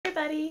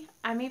everybody,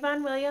 I'm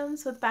Yvonne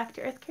Williams with Back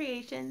to Earth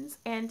Creations,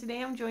 and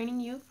today I'm joining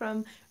you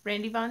from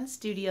Randy Vaughn's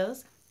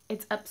Studios.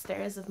 It's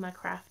upstairs of my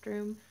craft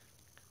room,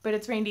 but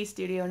it's Randy's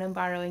studio and I'm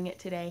borrowing it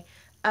today.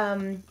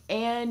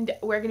 And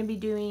we're going to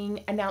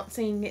be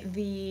announcing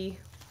the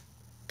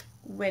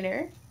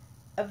winner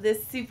of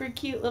this super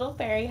cute little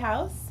fairy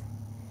house,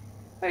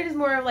 which is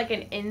more of like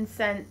an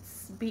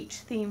incense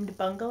beach themed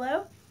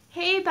bungalow.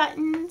 Hey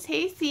Buttons,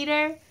 hey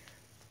Cedar.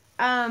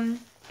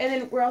 And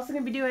then we're also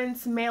going to be doing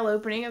some mail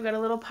opening. I've got a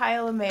little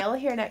pile of mail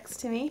here next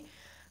to me.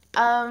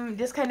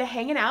 Just kind of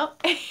hanging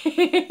out.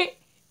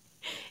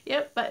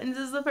 Yep, Buttons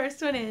is the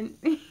first one in.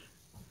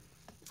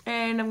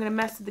 And I'm going to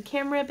mess with the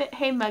camera a bit.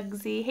 Hey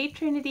Muggsy. Hey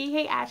Trinity.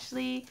 Hey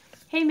Ashley.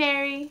 Hey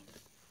Mary.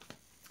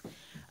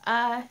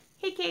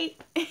 Hey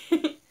Kate.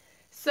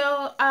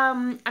 So,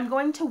 I'm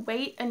going to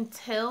wait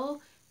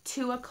until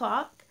 2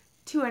 o'clock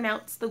to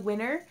announce the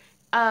winner.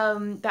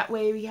 That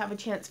way we have a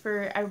chance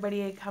for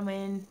everybody to come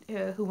in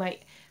who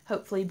might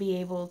hopefully be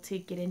able to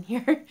get in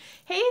here.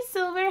 Hey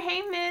Silver,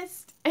 hey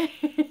Mist.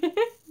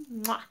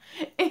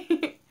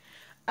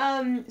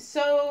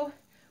 So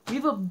we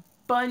have a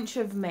bunch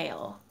of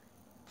mail.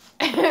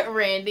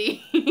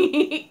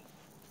 Randy.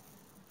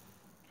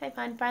 Hi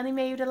Fun, finally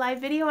made a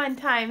live video on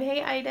time.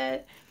 Hey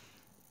Ida.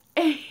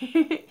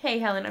 Hey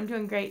Helen, I'm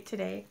doing great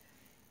today.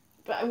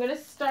 But I'm gonna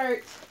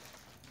start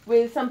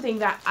with something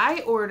that I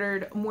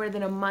ordered more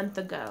than a month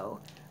ago.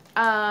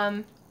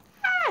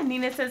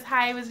 Nina says,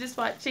 hi, I was just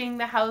watching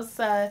the house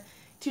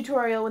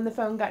tutorial when the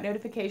phone got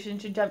notification.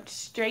 She jumped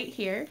straight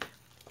here.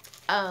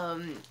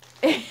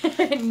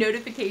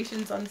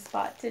 Notifications on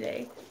spot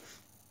today.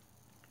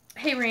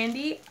 Hey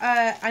Randy,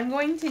 I'm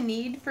going to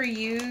need for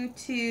you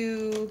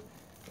to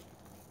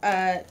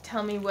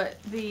tell me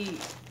what the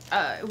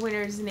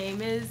winner's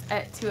name is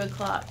at 2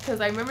 o'clock,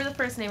 because I remember the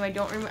first name.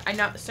 I'm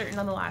not certain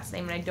on the last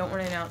name, and I don't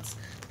want to announce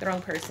the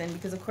wrong person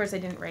because of course I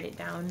didn't write it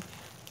down.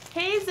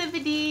 Hey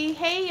Zippity,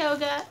 hey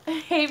Yoga,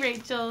 hey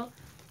Rachel,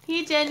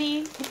 hey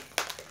Jenny.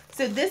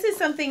 So this is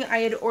something I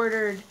had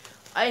ordered,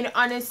 and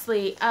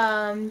honestly,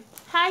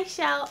 hi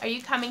Shell, are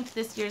you coming to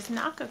this year's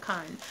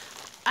NakaCon?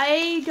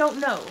 I don't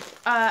know.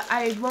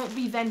 I won't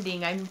be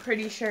vending, I'm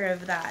pretty sure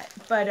of that,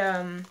 but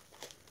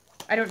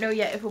I don't know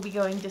yet if we'll be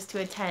going just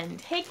to attend.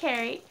 Hey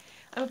Carrie,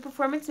 I'm a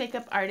performance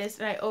makeup artist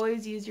and I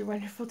always use your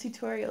wonderful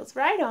tutorials.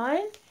 Right on.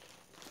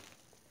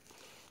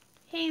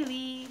 Hey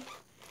Lee.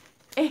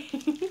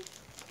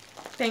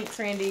 Thanks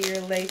Randy, you're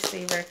a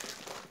lifesaver.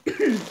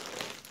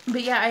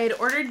 But yeah, I had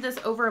ordered this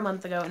over a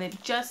month ago and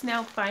it just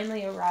now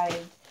finally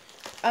arrived.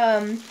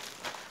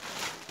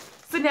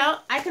 So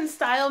now I can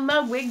style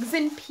my wigs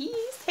in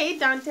peace. Hey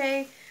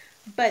Dante.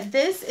 But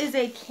this is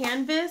a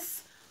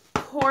canvas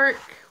cork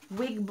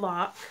wig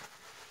block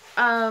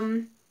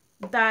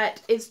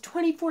that is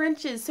 24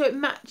 inches, so it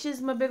matches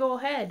my big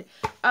old head.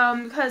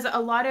 Because a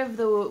lot of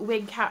the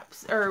wig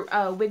caps or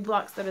wig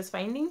blocks that I was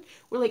finding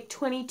were like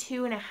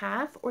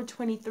 22.5 or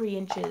 23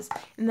 inches,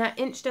 and that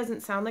inch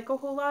doesn't sound like a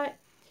whole lot,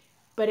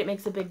 but it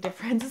makes a big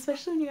difference,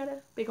 especially when you got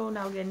a big old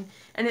noggin,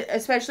 and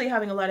especially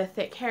having a lot of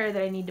thick hair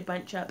that I need to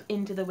bunch up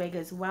into the wig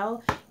as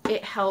well.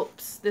 It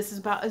helps. This is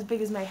about as big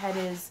as my head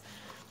is.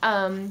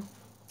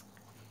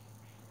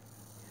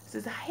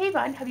 Says, hey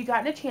Vaughn, have you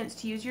gotten a chance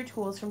to use your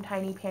tools from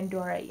Tiny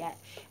Pandora yet?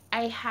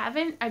 I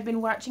haven't. I've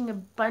been watching a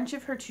bunch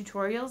of her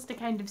tutorials to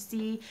kind of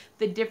see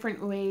the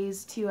different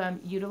ways to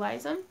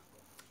utilize them.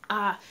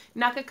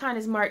 NakaCon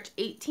is March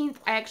 18th.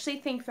 I actually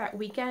think that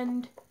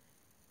weekend,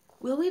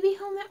 will we be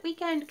home that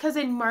weekend? Because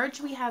in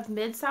March we have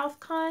Mid-South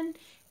Con,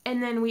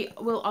 and then we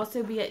will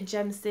also be at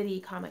Gem City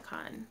Comic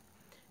Con.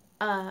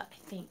 I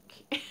think.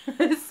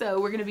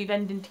 So we're going to be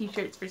vending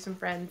t-shirts for some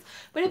friends.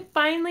 But it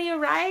finally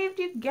arrived,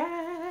 you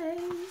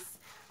guys.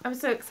 I'm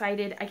so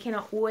excited. I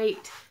cannot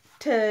wait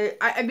to...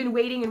 I've been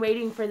waiting and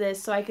waiting for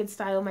this so I could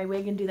style my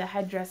wig and do the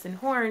headdress and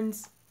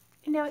horns.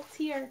 And now it's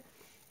here.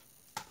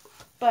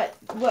 But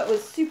what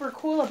was super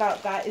cool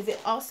about that is it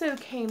also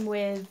came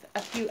with a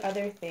few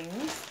other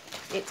things.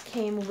 It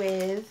came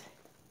with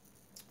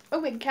a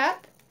wig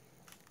cap,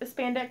 a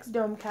spandex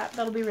dome cap.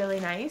 That'll be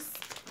really nice.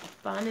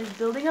 Vaughn is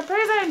building a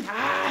prison.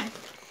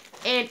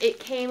 And it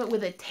came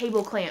with a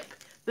table clamp.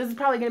 This is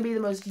probably going to be the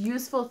most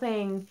useful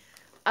thing,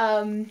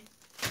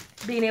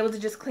 being able to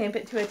just clamp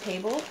it to a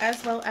table,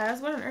 as well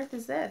as, what on earth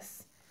is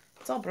this?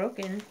 It's all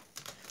broken.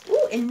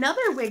 Ooh,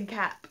 another wig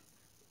cap.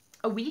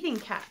 A weaving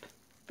cap.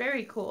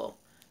 Very cool.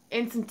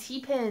 And some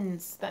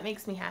T-pins. That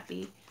makes me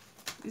happy.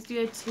 Let's do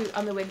it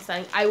on the wig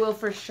side. I will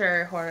for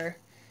sure, horror.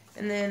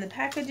 And then the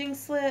packaging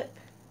slip.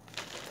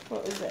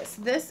 What was this?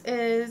 This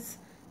is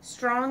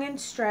Strong and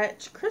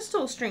Stretch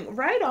crystal string.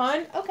 Right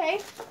on.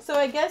 Okay. So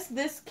I guess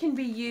this can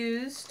be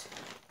used,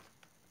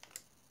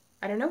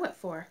 I don't know what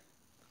for.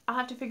 I'll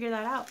have to figure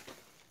that out.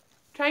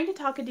 Trying to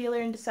talk a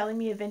dealer into selling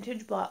me a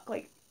vintage block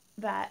like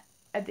that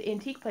at the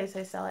antique place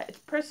I sell it. It's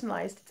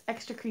personalized. It's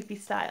extra creepy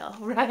style.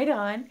 Right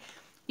on.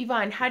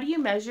 Yvonne, how do you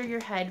measure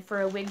your head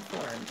for a wig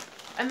form?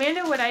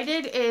 Amanda, what I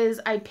did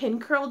is I pin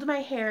curled my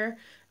hair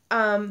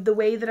the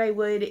way that I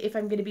would if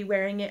I'm going to be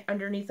wearing it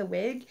underneath a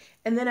wig.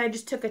 And then I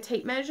just took a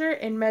tape measure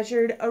and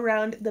measured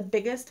around the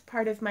biggest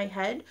part of my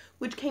head,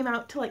 which came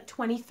out to like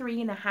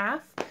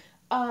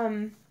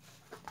 23.5.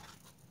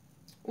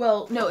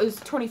 Well, no, it was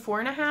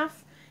 24.5.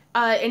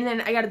 And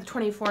then I got the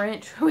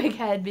 24-inch wig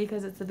head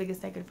because it's the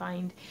biggest I could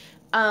find.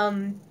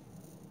 So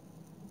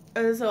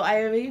I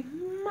have a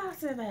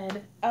massive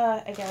head,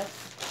 I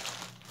guess.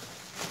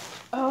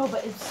 Oh,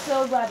 but I'm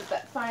so glad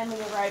that finally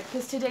arrived,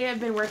 because today I've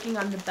been working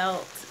on the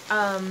belt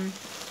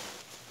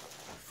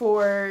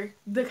for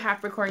the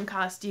Capricorn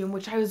costume,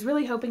 which I was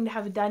really hoping to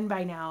have done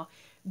by now,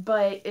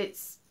 but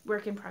it's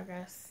work in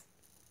progress.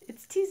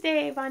 It's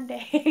Tuesday, Monday.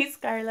 Hey,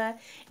 Scarla.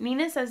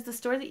 Nina says the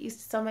store that used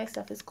to sell my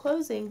stuff is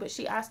closing, but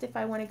she asked if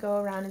I want to go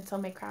around and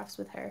sell my crafts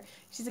with her.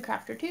 She's a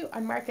crafter too,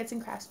 on markets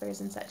and craft fairs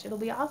and such. It'll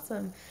be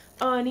awesome.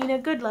 Oh, Nina,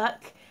 good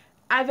luck.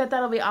 I bet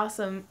that'll be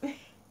awesome.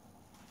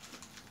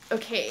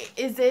 Okay,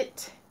 is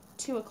it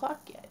 2 o'clock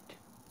yet?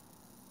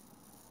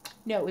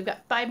 No, we've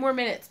got 5 more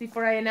minutes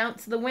before I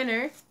announce the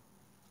winner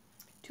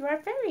to our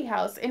fairy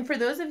house. And for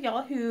those of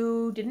y'all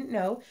who didn't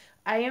know,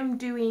 I am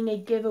doing a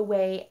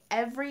giveaway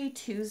every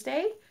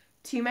Tuesday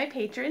to my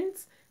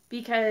patrons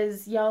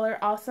because y'all are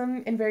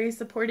awesome and very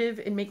supportive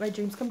and make my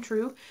dreams come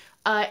true.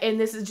 And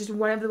this is just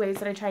one of the ways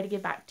that I try to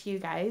give back to you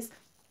guys.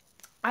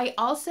 I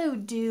also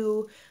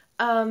do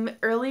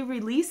early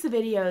release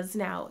videos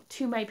now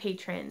to my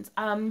patrons.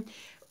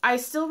 I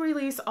still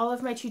release all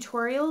of my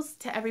tutorials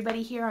to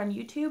everybody here on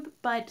YouTube,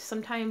 but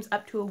sometimes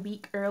up to a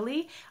week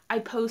early, I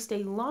post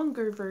a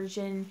longer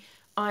version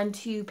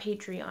onto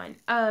Patreon.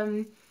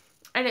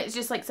 And it's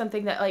just like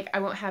something that like I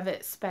won't have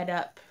it sped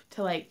up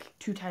to like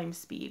 2 times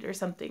speed or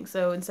something.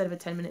 So instead of a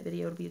 10-minute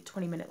video, it'll be a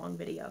 20-minute long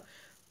video.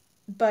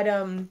 But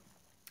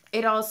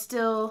it all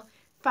still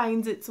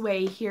finds its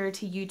way here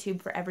to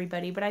YouTube for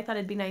everybody, but I thought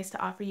it'd be nice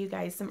to offer you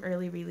guys some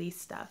early release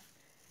stuff.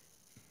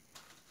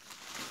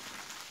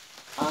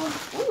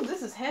 Ooh,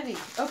 this is heavy.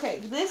 Okay,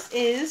 this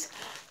is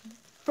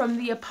from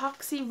the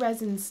epoxy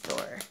resin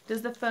store.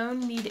 Does the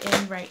phone need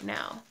in right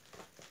now?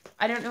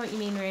 I don't know what you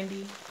mean,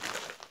 Randy.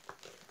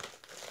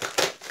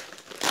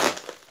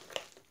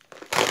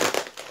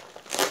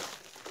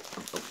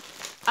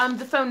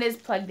 The phone is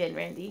plugged in,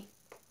 Randy.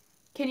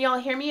 Can y'all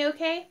hear me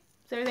okay?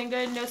 Is everything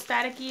good? No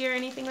staticky or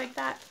anything like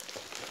that?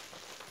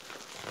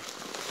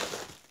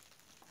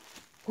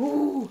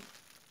 Ooh!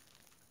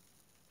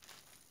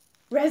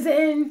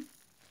 Resin!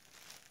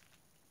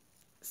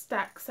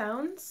 Stack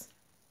sounds?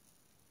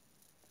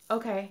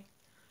 Okay.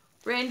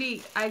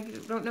 Randy, I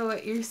don't know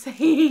what you're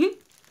saying.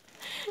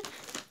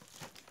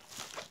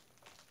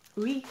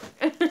 Oui.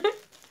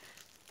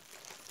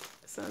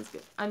 Sounds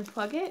good.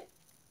 Unplug it?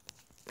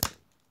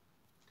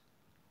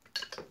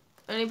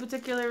 Any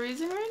particular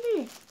reason,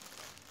 Randy?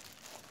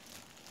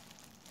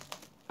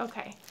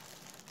 Okay.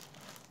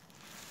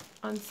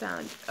 On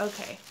sound.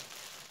 Okay.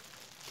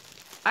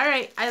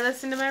 Alright, I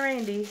listened to my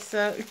Randy,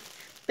 so...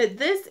 But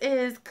this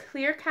is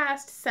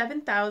Clearcast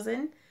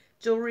 7000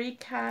 Jewelry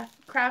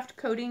Craft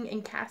Coating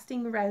and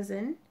Casting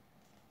Resin.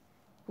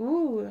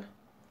 Ooh.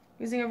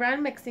 Using a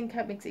round mixing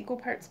cup, mix equal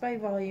parts by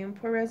volume.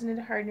 Pour resin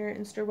into hardener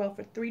and stir well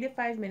for 3 to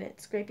 5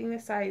 minutes, scraping the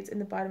sides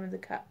and the bottom of the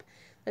cup.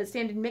 Let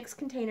stand in mixed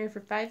container for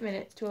 5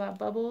 minutes to allow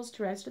bubbles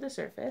to rise to the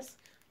surface.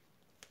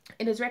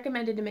 It is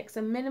recommended to mix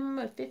a minimum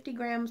of 50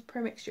 grams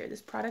per mixture.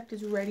 This product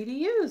is ready to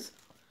use.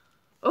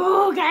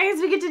 Oh,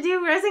 guys, we get to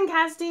do resin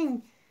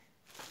casting.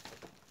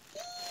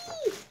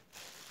 Eee!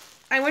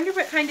 I wonder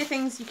what kind of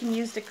things you can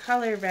use to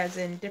color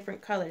resin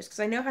different colors. Because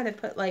I know how to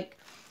put, like,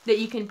 that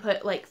you can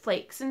put, like,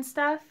 flakes and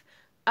stuff.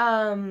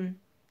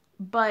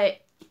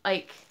 But,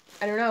 like,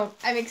 I don't know.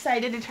 I'm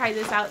excited to try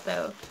this out,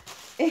 though.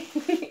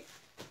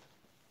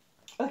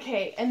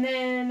 Okay, and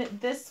then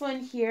this one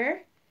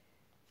here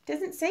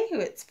doesn't say who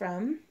it's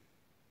from.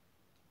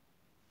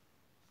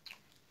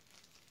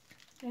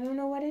 I don't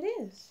know what it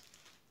is.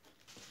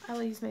 I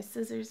will use my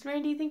scissors.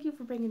 Randy, thank you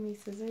for bringing me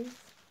scissors.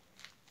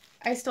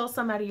 I stole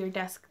some out of your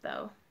desk,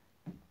 though.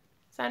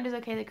 Sound is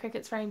okay. The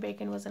crickets frying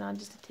bacon wasn't on,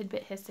 just a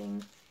tidbit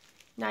hissing.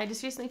 Now, I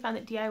just recently found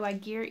that DIY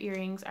gear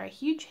earrings are a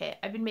huge hit.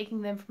 I've been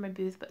making them for my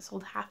booth, but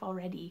sold half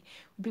already.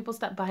 Will people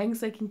stop buying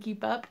so I can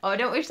keep up? Oh,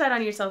 don't wish that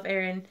on yourself,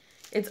 Erin.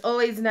 It's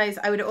always nice.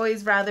 I would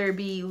always rather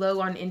be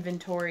low on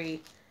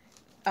inventory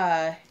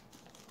and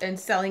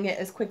selling it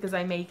as quick as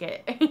I make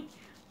it.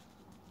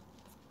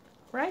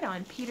 Right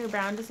on. Peter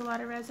Brown does a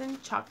lot of resin.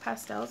 Chalk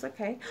pastels.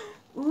 Okay.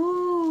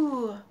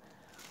 Ooh.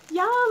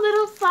 Y'all,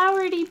 little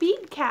flowery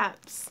bead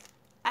caps.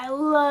 I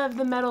love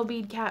the metal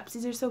bead caps.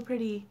 These are so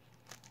pretty.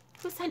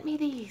 Who sent me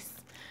these?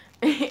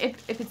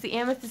 If it's the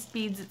amethyst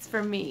beads, it's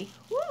from me.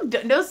 Ooh,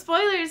 no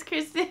spoilers,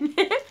 Kristen.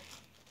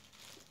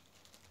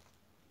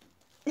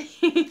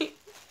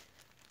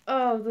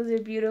 Oh, those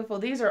are beautiful.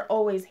 These are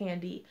always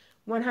handy.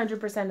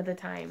 100% of the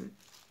time.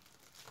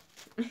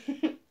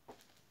 Okay,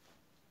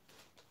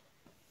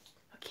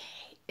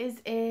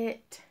 is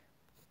it...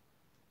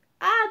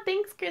 Ah,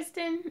 thanks,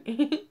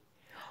 Kristen.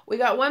 We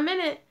got 1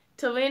 minute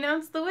till we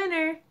announce the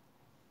winner.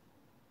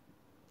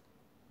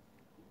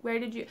 Where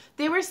did you...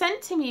 They were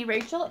sent to me,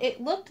 Rachel.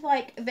 It looked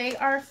like they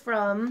are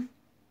from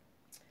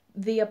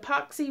the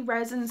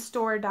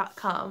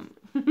epoxyresinstore.com.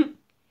 If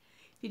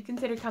you'd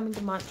consider coming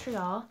to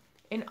Montreal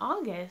in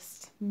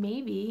August,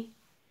 maybe.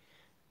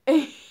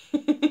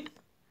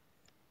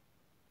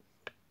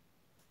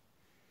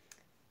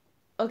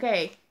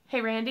 Okay.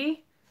 Hey,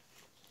 Randy,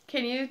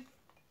 can you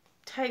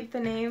type the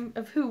name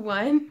of who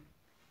won?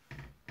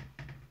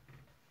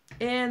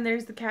 And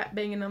there's the cat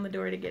banging on the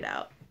door to get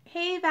out.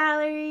 Hey,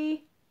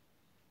 Valerie.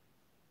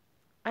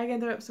 I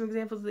can throw up some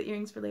examples of the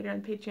earrings for later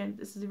on Patreon.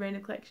 This is a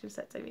random collection of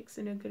sets I make,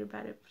 so no good or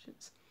bad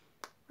options.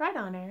 Right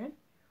on, Aaron.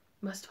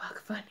 Must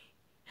walk funny.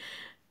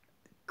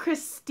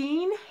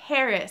 Christine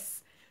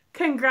Harris.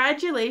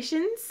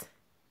 Congratulations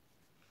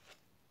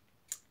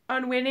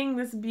on winning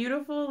this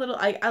beautiful little...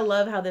 I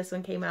love how this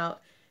one came out.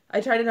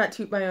 I try to not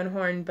toot my own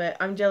horn, but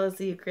I'm jealous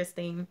of you,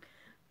 Christine.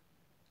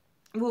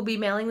 We'll be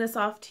mailing this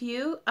off to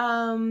you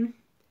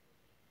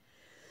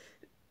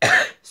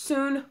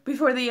soon,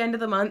 before the end of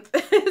the month.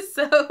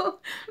 So,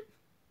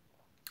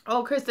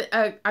 oh, Kristen,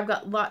 I've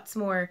got lots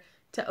more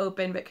to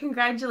open, but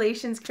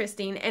congratulations,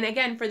 Christine. And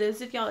again, for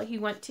those of y'all who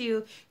want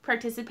to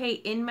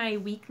participate in my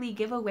weekly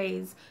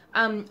giveaways,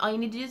 all you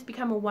need to do is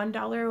become a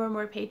 $1 or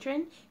more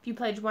patron. If you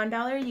pledge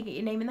 $1, you get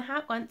your name in the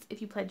hat once.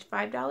 If you pledge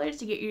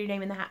 $5, you get your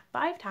name in the hat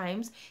 5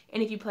 times.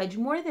 And if you pledge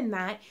more than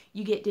that,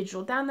 you get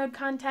digital download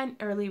content,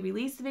 early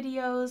release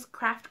videos,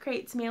 craft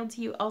crates mailed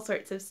to you, all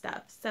sorts of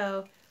stuff.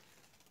 So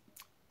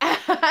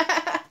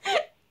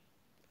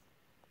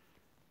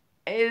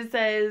it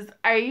says,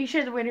 are you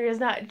sure the winner is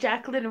not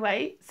Jacqueline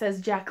White?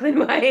 Says Jacqueline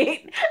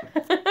White.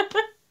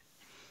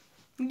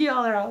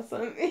 Y'all are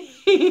awesome.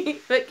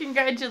 But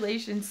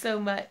congratulations so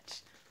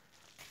much.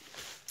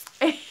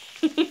 Okay,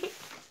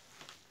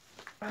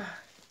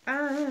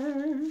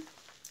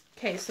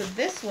 so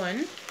this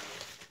one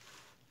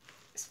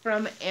is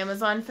from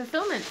Amazon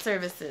Fulfillment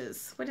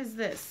Services. What is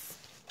this?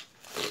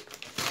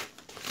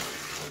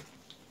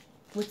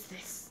 What's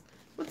this?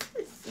 What's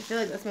this? I feel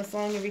like that's my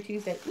song every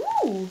Tuesday.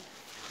 Ooh!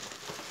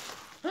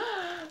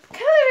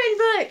 Coloring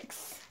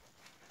books!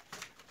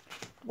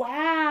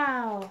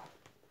 Wow!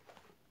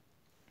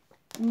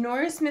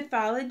 Norse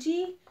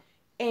mythology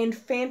and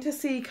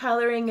fantasy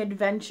coloring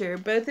adventure.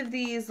 Both of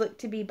these look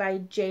to be by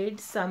Jade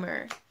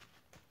Summer.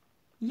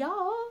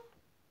 Y'all,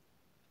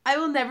 I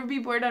will never be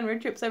bored on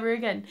road trips ever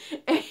again.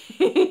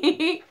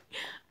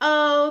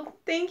 Oh,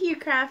 thank you,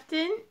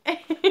 Crafton.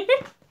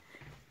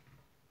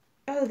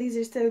 Oh, these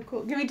are so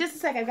cool. Give me just a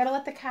sec. I've got to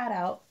let the cat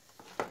out.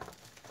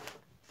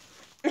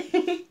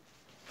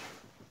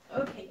 Okay,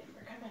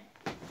 Denver, come on.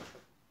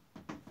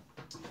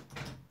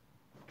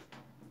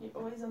 You're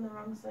always on the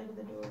wrong side of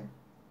the door.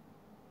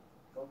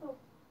 Go, go.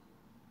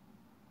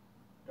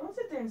 Don't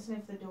sit there and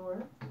sniff the door.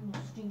 You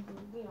stinky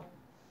wheel.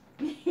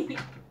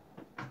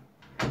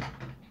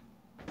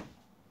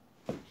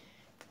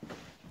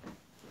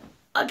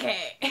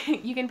 Okay,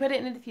 you can put it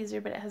in a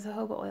diffuser, but it has a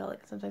jojoba oil. It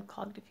can sometimes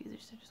clog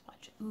diffusers, so just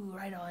watch it. Ooh,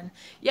 right on.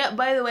 Yeah,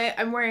 by the way,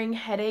 I'm wearing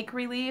Headache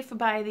Relief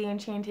by the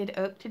Enchanted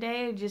Oak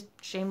today. Just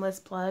shameless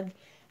plug.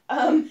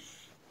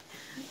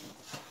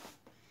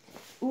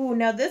 Ooh,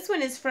 now this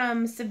one is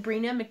from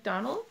Sabrina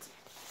McDonald.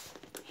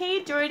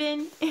 Hey,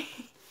 Jordan.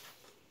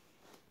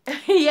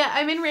 Yeah,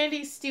 I'm in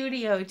Randy's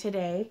studio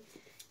today.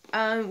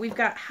 We've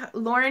got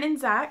Lauren and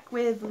Zach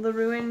with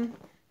LaRuin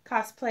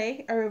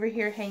Cosplay are over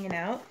here hanging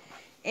out.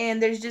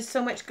 And there's just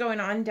so much going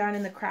on down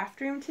in the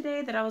craft room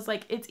today that I was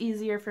like, it's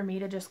easier for me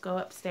to just go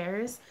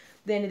upstairs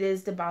than it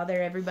is to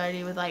bother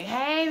everybody with like,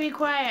 hey, be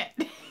quiet.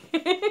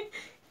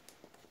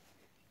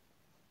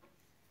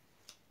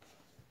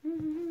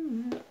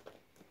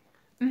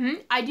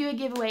 I do a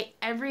giveaway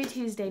every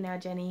Tuesday now,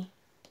 Jenny.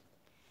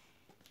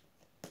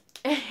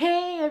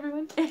 Hey,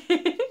 everyone.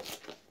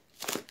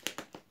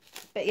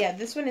 But yeah,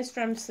 this one is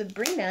from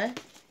Sabrina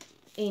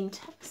in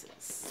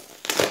Texas.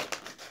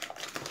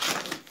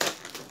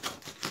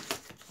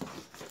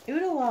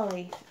 Oodle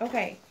Lolly.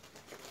 Okay.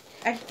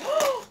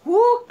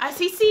 Woo! I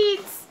see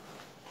seeds.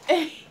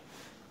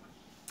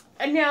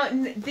 And now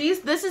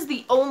this is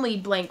the only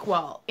blank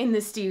wall in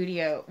the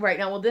studio right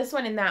now. Well, this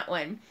one and that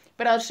one.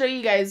 But I'll show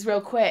you guys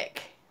real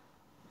quick.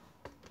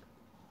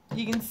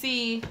 You can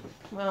see,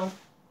 well,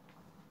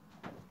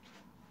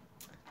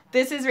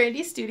 this is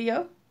Randy's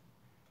studio.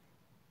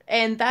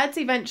 And that's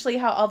eventually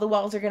how all the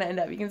walls are going to end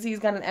up. You can see he's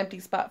got an empty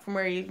spot from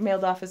where he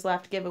mailed off his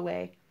last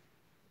giveaway.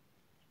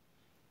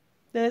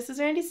 This is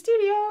Randy's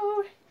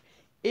studio.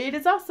 It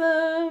is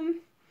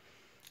awesome.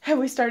 Have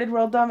we started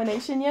world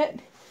domination yet?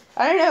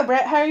 I don't know,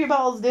 Brett. How are your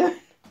balls doing?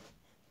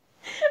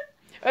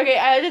 Okay,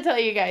 I have to tell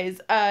you guys.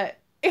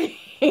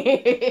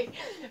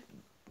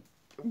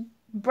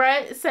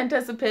 Brett sent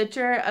us a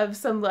picture of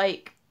some,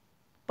 like,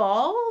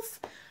 balls.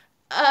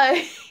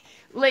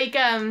 We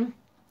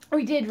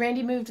did.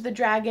 Randy moved the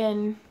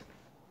dragon.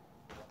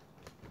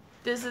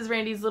 This is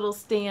Randy's little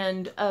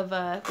stand of,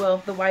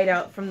 well, the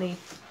whiteout from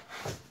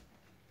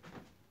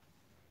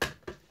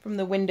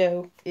the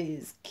window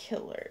is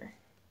killer.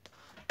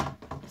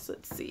 So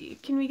let's see.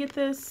 Can we get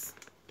this?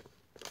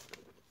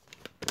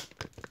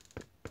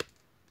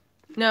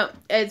 No,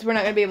 we're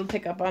not going to be able to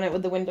pick up on it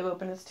with the window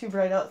open. It's too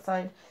bright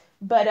outside.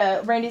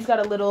 But Randy's got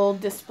a little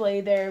display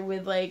there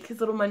with, like, his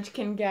little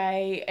munchkin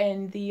guy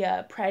and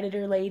the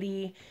predator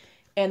lady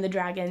and the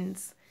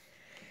dragons.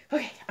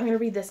 Okay, I'm going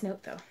to read this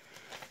note, though.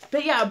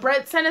 But yeah,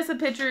 Brett sent us a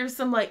picture of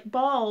some, like,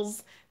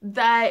 balls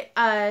that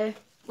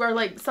were,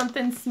 like,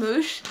 something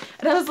smoosh.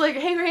 And I was like,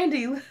 hey,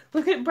 Randy,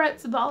 look at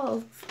Brett's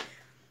balls.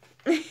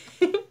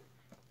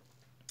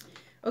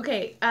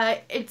 Okay,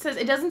 it says,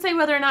 it doesn't say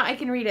whether or not I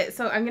can read it,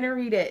 so I'm going to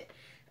read it.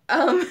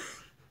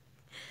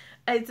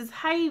 It says,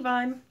 hi,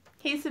 Yvonne.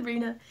 Hey,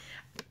 Sabrina.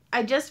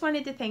 I just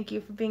wanted to thank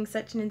you for being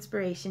such an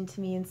inspiration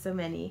to me and so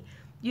many.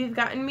 You've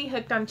gotten me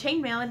hooked on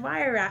chainmail and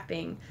wire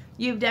wrapping.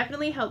 You've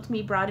definitely helped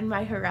me broaden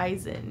my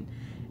horizon.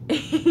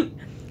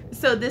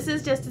 So this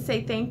is just to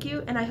say thank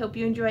you, and I hope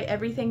you enjoy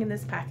everything in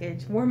this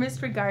package.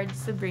 Warmest regards,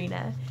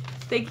 Sabrina.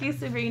 Thank you,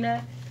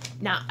 Sabrina.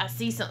 Now, I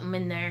see something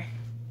in there.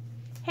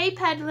 Hey,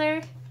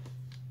 peddler.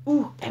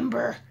 Ooh,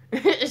 Ember.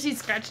 She's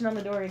scratching on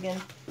the door again.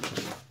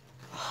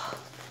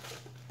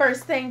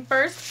 First thing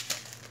first,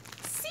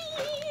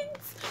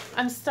 seeds.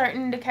 I'm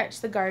starting to catch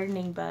the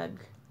gardening bug.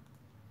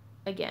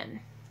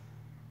 Again.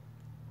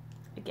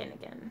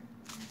 Again.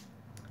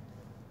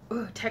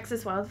 Ooh,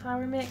 Texas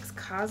wildflower mix,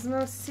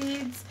 cosmos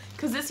seeds.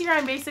 Because this year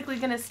I'm basically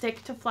going to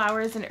stick to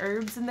flowers and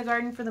herbs in the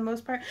garden for the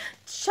most part.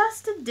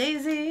 Just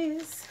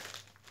daisies.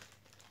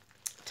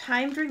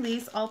 Timed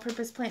release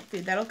all-purpose plant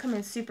food. That'll come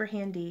in super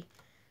handy.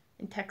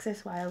 In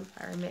Texas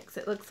wildflower mix.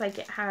 It looks like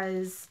it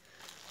has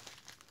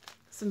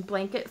some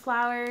blanket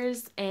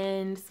flowers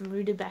and some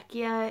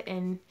rudbeckia.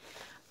 And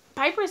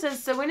Piper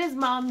says, so when is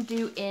Mom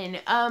due in?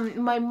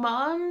 My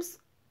mom's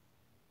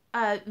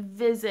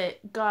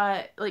visit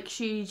got, like,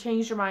 she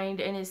changed her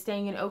mind and is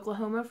staying in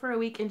Oklahoma for a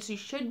week, and she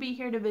should be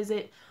here to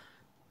visit,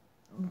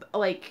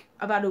 like,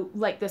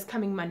 like this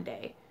coming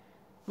Monday.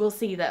 We'll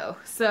see, though.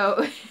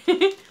 So,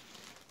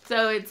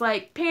 so it's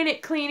like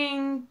panic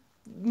cleaning.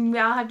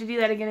 I'll have to do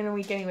that again in a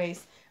week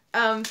anyways.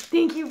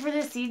 Thank you for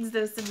the seeds,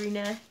 though,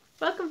 Sabrina.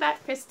 Welcome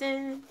back,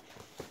 Kristen.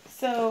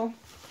 So,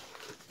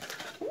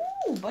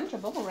 ooh, bunch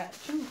of bubble wrap,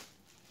 too.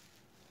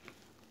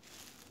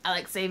 I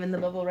like saving the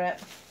bubble wrap.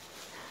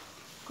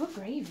 Good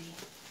gravy.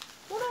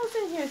 What else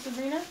in here,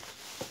 Sabrina?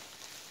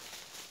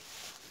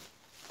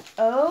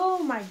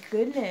 Oh my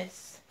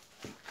goodness.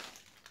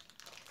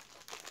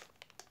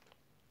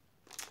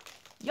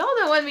 Y'all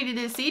don't want me to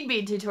do seed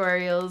bead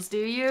tutorials, do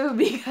you?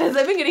 Because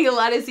I've been getting a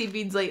lot of seed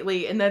beads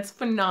lately, and that's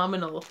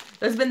phenomenal.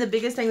 That's been the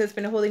biggest thing that's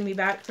been holding me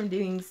back from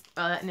doing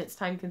and it's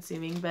time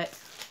consuming, but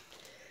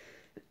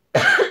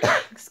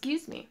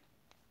excuse me.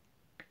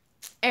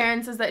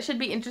 Erin says that should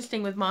be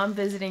interesting with Mom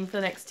visiting for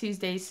the next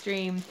Tuesday's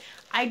stream.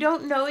 I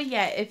don't know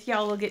yet if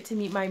y'all will get to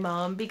meet my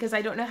mom because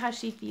I don't know how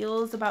she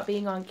feels about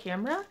being on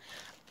camera.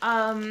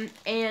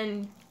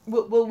 And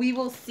well, we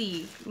will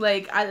see.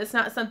 Like, it's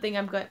not something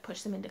I'm going to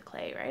push them into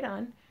clay. Right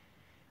on.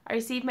 I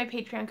received my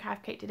Patreon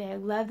craft kit today. I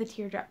love the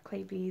teardrop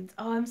clay beads.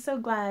 Oh, I'm so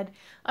glad.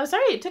 I'm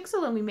sorry it took so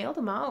long. We mailed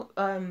them out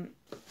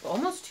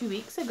almost 2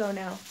 weeks ago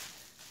now.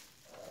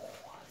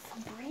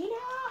 Sabrina.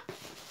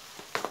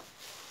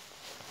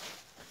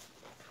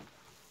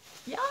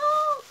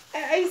 Y'all,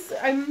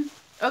 I'm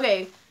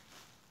okay.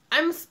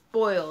 I'm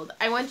spoiled.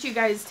 I want you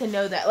guys to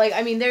know that. Like,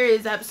 I mean, there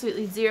is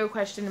absolutely zero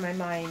question in my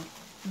mind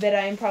that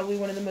I am probably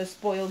one of the most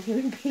spoiled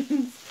human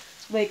beings.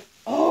 Like,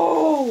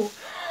 oh,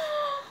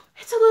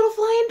 it's a little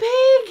flying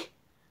pig.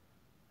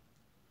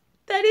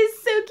 That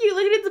is so cute.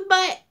 Look at its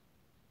butt.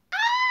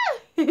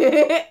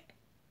 Ah!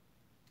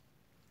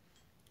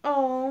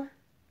 Oh,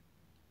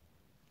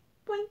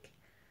 boink.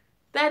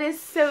 That is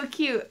so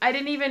cute. I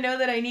didn't even know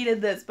that I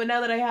needed this, but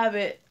now that I have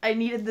it, I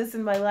needed this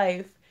in my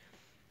life.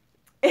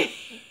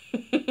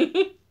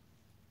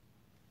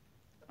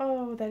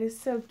 Oh, that is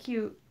so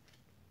cute.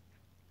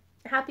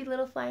 Happy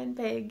little flying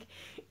pig.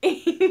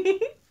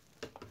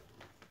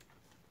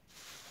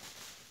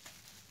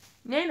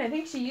 Man, I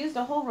think she used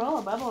a whole roll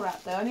of bubble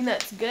wrap, though. I mean,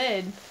 that's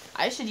good.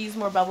 I should use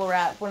more bubble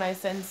wrap when I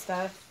send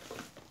stuff.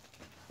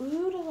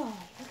 Ooh,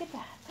 look at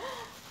that.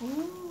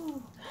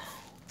 Ooh.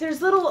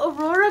 There's little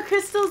Aurora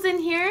crystals in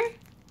here.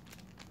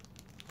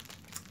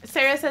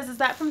 Sarah says, is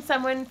that from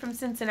someone from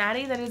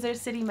Cincinnati? That is their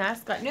city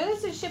mascot. No,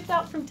 this is shipped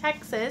out from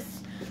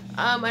Texas.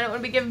 I don't want to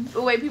be giving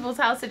away people's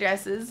house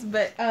addresses,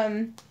 but,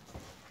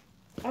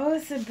 oh,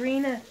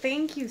 Sabrina,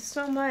 thank you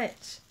so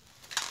much.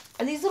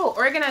 And these little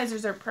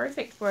organizers are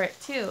perfect for it,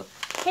 too.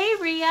 Hey,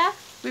 Rhea.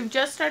 We've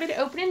just started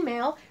opening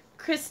mail.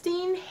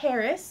 Christine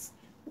Harris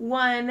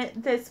won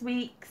this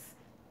week's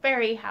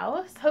fairy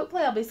house.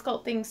 Hopefully I'll be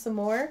sculpting some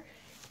more.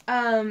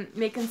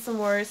 Making some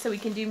more so we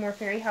can do more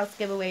fairy house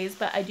giveaways,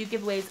 but I do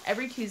giveaways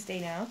every Tuesday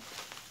now.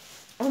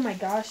 Oh my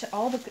gosh,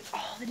 all the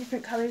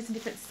different colors and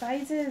different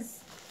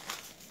sizes.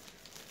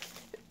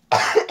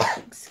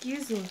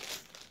 Excuse me.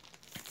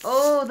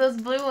 Oh, those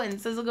blue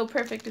ones. Those will go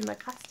perfect in my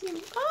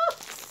costume. Oh!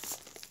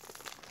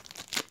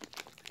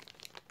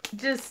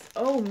 Just,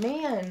 oh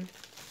man.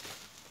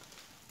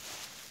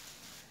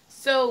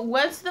 So,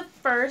 what's the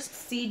first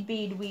seed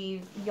bead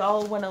weave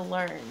y'all want to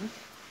learn?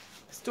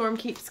 Storm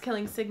keeps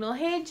killing signal.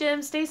 Hey,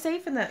 Jim, stay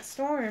safe in that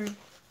storm. Nice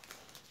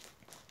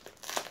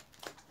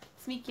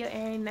to meet you,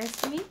 Erin. Nice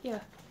to meet you.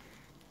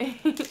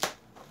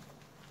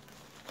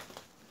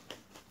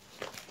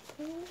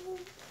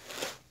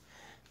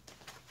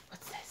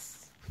 What's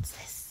this? What's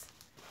this?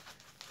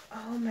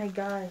 Oh my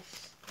gosh.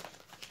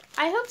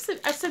 I hope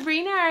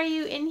Sabrina, are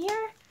you in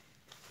here?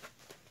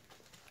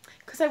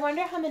 Because I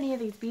wonder how many of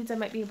these beads I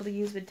might be able to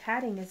use with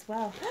tatting as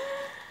well.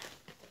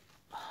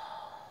 Oh,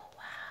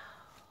 wow.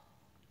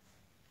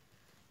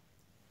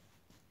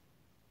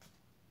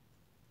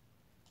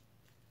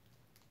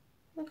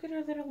 Look at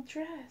her little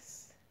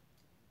dress.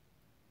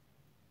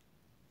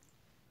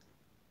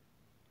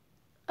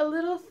 A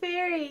little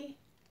fairy.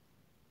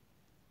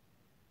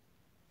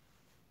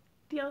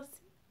 Do y'all see?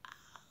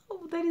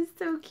 Oh, that is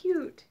so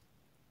cute.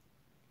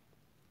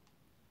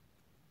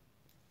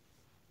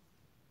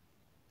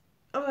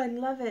 Oh, I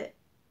love it.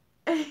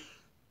 And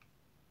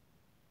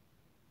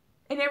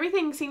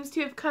everything seems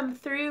to have come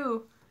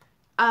through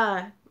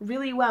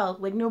really well,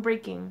 like no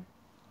breaking.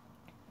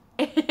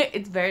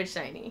 It's very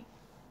shiny.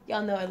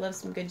 Y'all know I love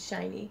some good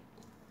shiny.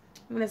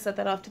 I'm gonna set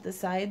that off to the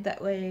side, that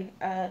way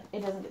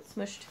it doesn't get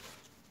smushed.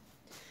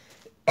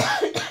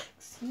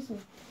 Excuse me.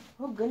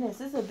 Oh goodness,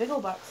 this is a big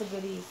old box of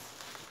goodies.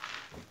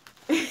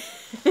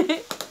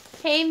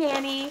 Hey,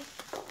 Manny.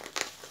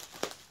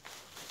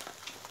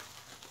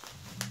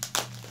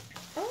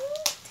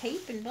 Oh,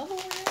 tape and bubble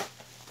wrap.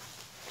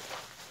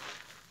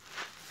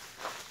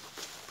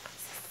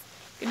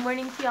 Good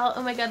morning to y'all.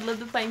 Oh my god, love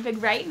the flying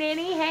pig. Right,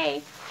 Nanny?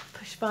 Hey.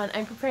 Pushbon,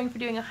 I'm preparing for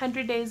doing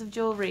 100 days of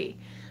jewelry.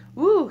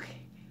 Woo.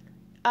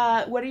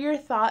 What are your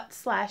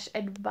thoughts /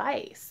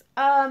 advice?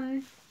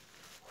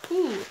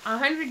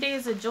 100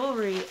 days of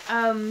jewelry.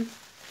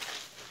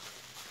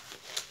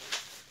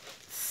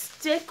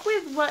 Stick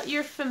with what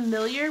you're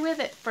familiar with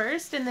at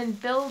first and then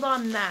build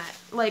on that.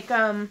 Like,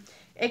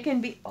 it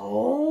can be,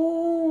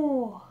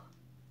 oh.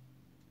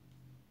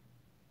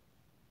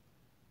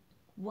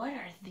 What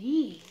are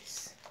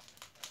these?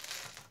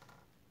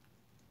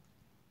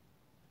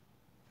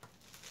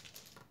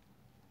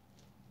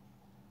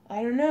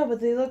 I don't know, but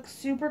they look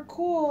super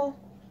cool.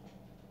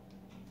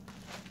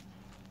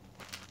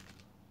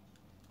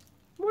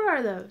 What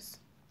are those?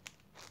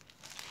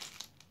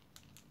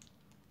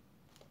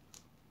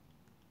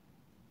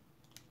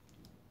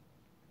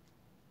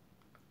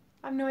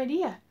 I have no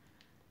idea.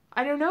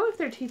 I don't know if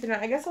they're teeth or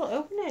not. I guess I'll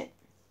open it.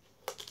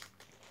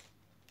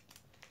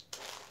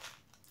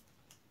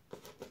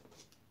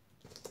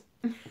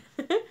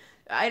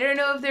 I don't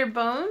know if they're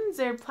bones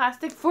or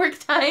plastic fork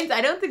tines. I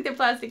don't think they're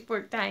plastic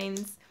fork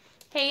tines.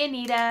 Hey,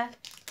 Anita.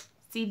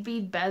 Seed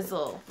bead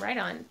bezel. Right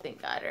on.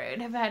 Thank God.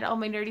 Right. I've had all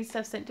my nerdy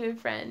stuff sent to a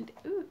friend.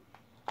 Ooh.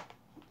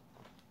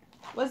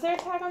 Was there a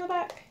tag on the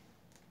back?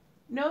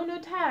 No, no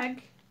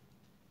tag.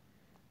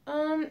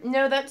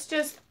 No, that's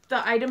just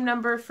the item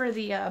number for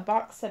the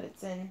box that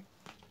it's in.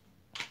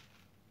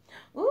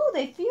 Ooh,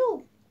 they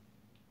feel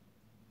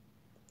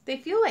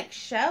like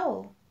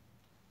shell.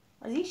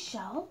 Are these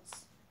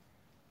shells?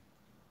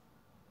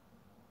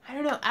 I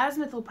don't know.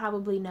 Asmith will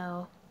probably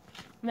know.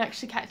 I'm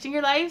actually catching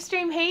your live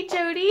stream. Hey,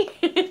 Jody.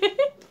 I'm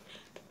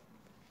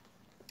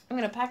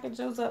going to package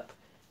those up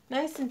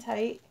nice and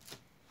tight.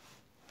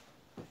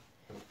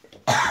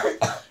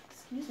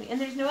 Excuse me.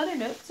 And there's no other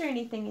notes or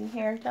anything in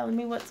here telling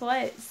me what's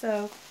what,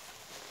 so.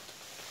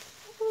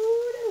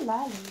 Ooh,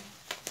 la la.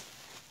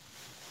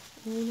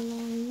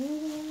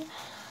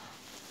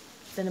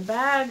 It's in a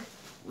bag.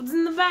 What's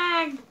in the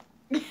bag?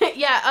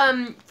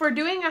 Yeah, for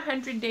doing a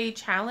 100-day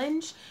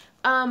challenge,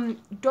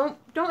 don't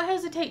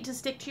hesitate to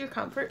stick to your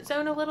comfort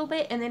zone a little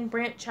bit and then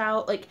branch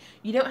out. Like,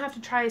 you don't have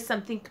to try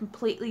something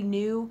completely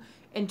new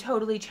and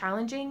totally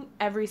challenging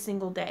every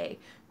single day,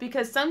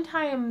 because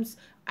sometimes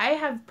I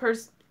have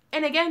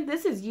and again,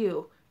 this is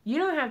you. You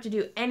don't have to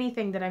do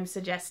anything that I'm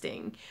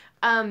suggesting.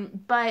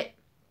 But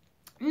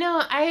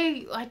no,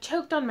 I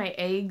choked on my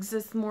eggs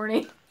this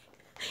morning.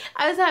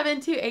 I was having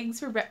 2 eggs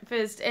for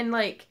breakfast, and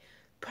like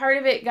part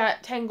of it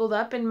got tangled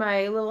up in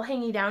my little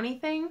hangy downy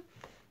thing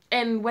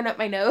and went up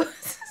my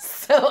nose.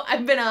 So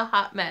I've been a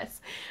hot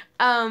mess.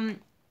 Oh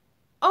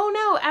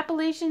no,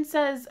 Appalachian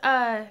says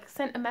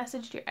sent a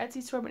message to your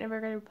Etsy store but never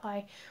got a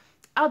reply.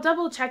 I'll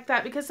double check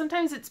that, because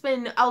sometimes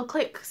I'll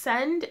click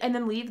send and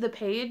then leave the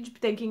page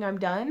thinking I'm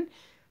done.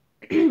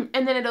 And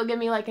then it'll give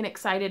me like an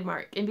excited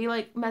mark and be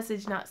like,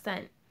 message not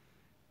sent.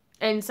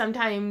 And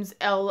sometimes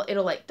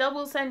it'll like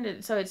double send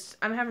it, so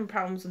I'm having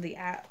problems with the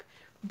app.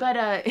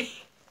 But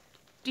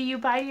do you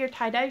buy your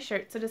tie-dye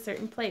shirts at a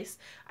certain place?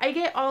 I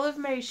get all of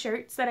my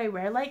shirts that I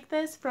wear like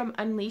this from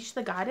Unleash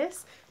the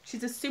Goddess.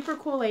 She's a super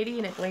cool lady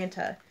in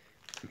Atlanta.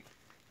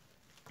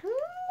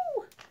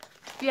 Ooh.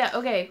 Yeah,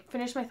 okay,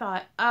 finish my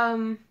thought.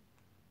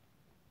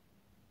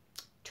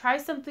 Try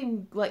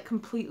something like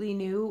completely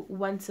new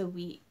once a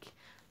week.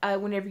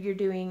 Whenever you're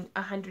doing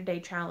a 100-day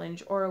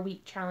challenge or a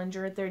week challenge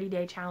or a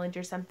 30-day challenge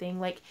or something.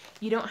 Like,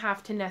 you don't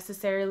have to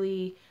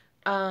necessarily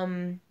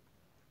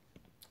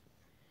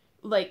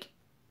like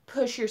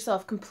push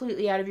yourself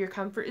completely out of your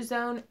comfort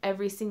zone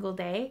every single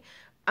day.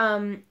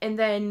 And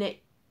then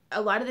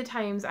a lot of the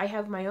times I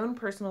have my own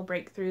personal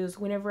breakthroughs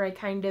whenever I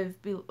kind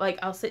of be like,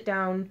 I'll sit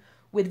down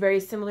with very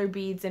similar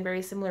beads and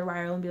very similar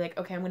wire and be like,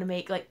 okay, I'm going to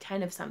make like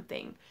 10 of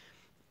something.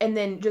 And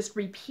then just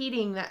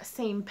repeating that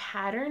same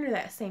pattern or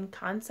that same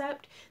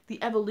concept,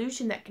 the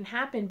evolution that can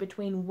happen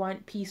between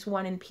piece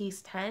 1 and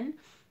piece 10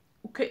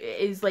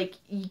 is like,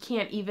 you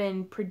can't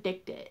even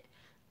predict it.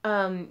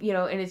 You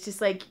know, and it's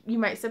just like, you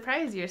might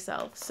surprise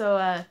yourself.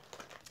 So,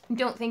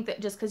 don't think that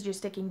just because you're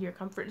sticking to your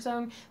comfort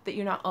zone that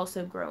you're not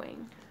also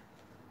growing.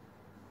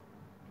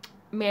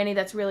 Manny,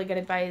 that's really good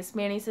advice.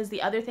 Manny says,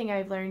 the other thing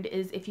I've learned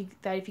is if you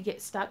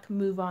get stuck,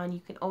 move on.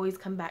 You can always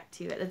come back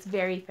to it. That's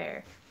very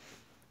fair.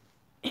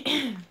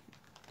 Yeah.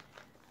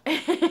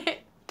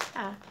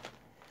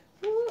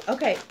 Ooh,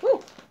 okay.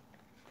 Ooh.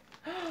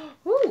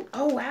 Ooh.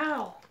 Oh,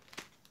 wow.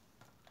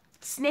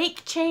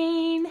 Snake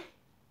chain.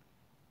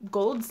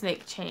 Gold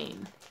snake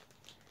chain.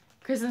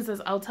 Kristen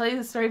says, I'll tell you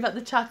the story about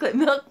the chocolate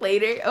milk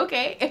later.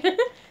 Okay.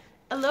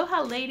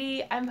 Aloha,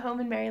 lady. I'm home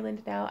in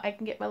Maryland now. I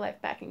can get my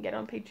life back and get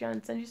on Patreon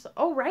and send you some.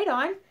 Oh, right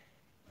on.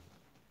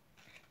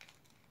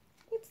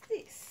 What's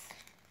this?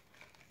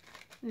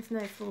 This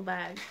nice little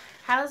bag.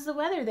 How's the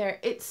weather there?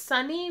 It's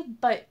sunny,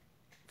 but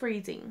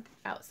freezing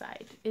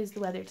outside is the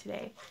weather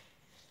today.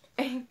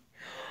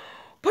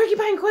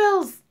 Porcupine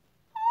quills!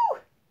 Woo!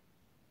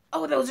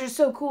 Oh, those are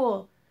so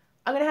cool.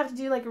 I'm going to have to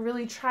do like a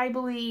really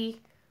tribal-y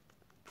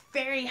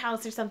fairy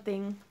house or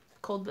something.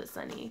 Cold but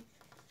sunny.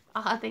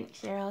 Ah, thanks,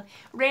 Cheryl.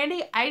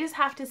 Randy, I just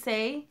have to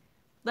say,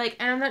 like,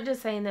 and I'm not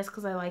just saying this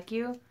because I like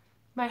you.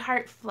 My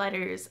heart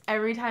flutters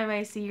every time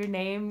I see your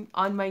name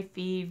on my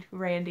feed,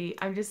 Randy.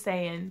 I'm just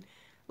saying.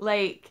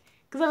 Like,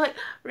 because I'm like,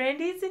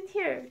 Randy's in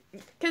here.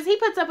 Because he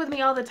puts up with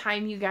me all the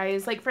time, you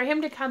guys. Like, for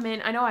him to come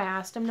in, I know I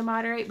asked him to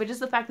moderate, but just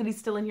the fact that he's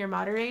still in here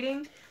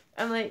moderating,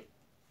 I'm like,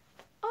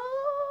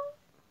 oh.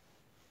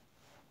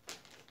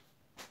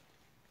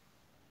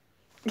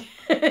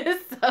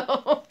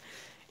 So,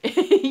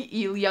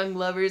 you young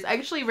lovers.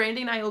 Actually,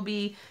 Randy and I will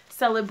be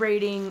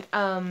celebrating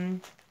our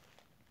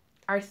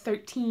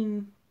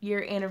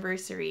 13-year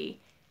anniversary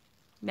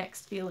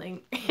next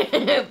feeling.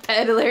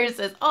 Peddler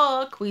says,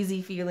 oh,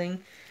 queasy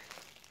feeling.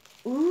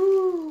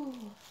 Ooh.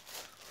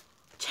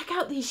 Check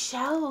out these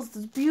shells.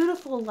 This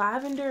beautiful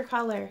lavender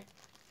color.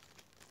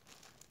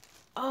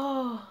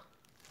 Oh.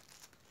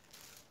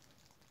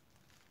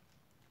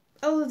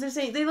 Oh,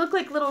 they look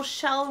like little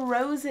shell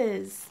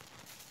roses.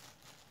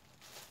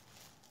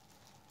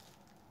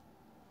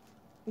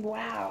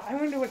 Wow, I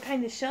wonder what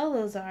kind of shell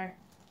those are.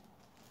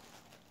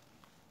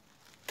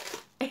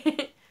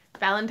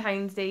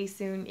 Valentine's Day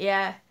soon,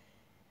 yeah.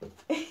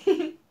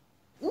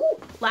 Ooh,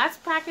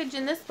 last package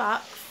in this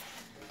box.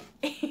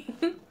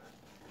 I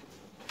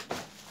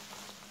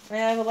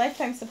have a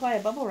lifetime supply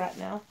of bubble wrap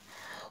now.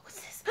 What's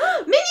this?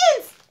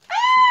 Minions!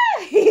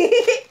 Ah!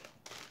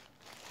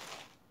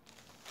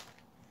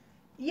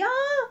 Yeah.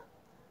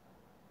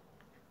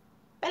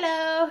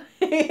 Hello.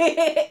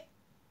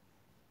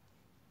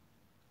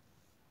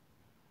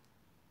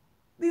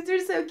 These are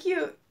so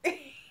cute.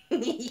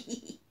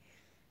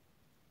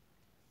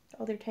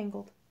 Oh, they're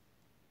tangled.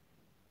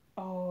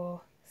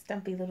 Oh,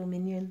 stumpy little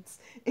minions.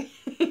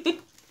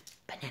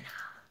 Banana.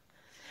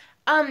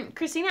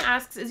 Christina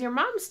asks, is your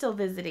mom still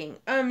visiting?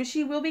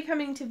 She will be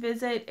coming to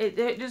visit.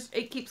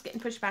 It keeps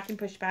getting pushed back and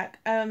pushed back.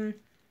 Ooh,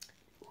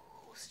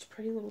 such a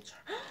pretty little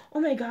oh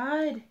my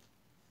god.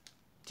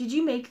 Did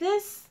you make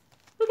this?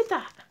 Look at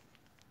that.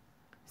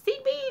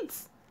 Seed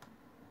beads.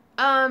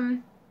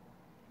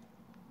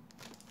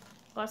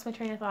 Lost my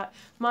train of thought.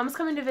 Mom's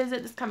coming to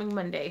visit this coming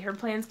Monday. Her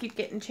plans keep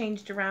getting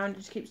changed around. It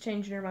just keeps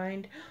changing her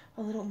mind.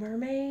 A little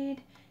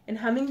mermaid and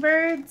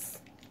hummingbirds.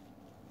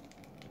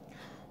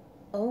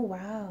 Oh,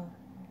 wow.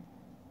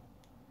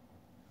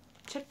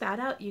 Check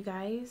that out, you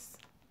guys.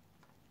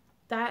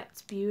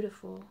 That's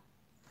beautiful.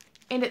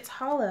 And it's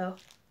hollow.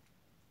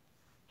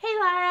 Hey,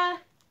 Lara.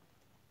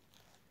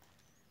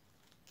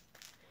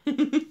 Look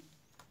at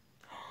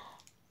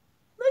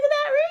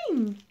that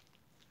ring.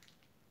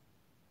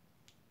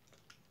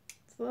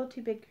 It's a little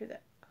too big for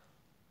that.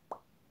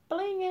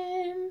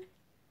 Blingin'.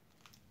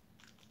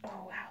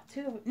 Oh, wow.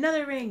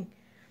 Another ring.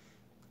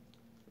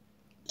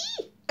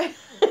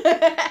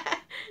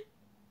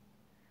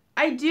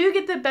 I do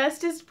get the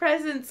bestest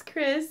presents,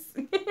 Chris.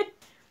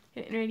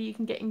 Getting ready, you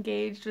can get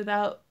engaged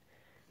without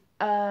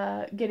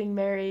getting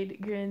married,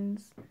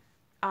 grins.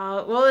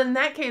 Well, in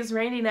that case,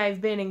 Randy and I have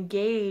been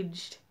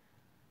engaged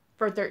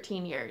for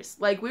 13 years.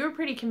 Like, we were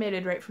pretty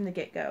committed right from the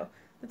get-go.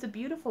 It's a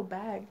beautiful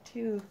bag,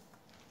 too.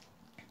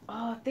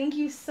 Oh, thank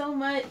you so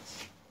much.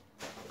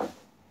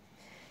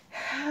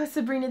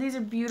 Sabrina, these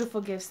are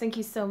beautiful gifts. Thank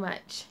you so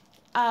much.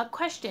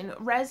 Question,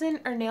 resin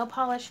or nail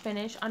polish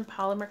finish on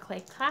polymer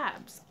clay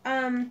tabs?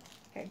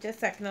 Okay, just a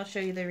second, I'll show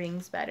you the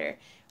rings better.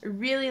 I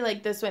really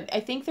like this one. I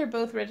think they're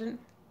both resin.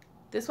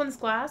 This one's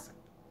glass.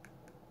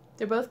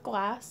 They're both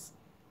glass.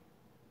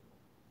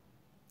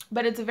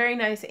 But it's a very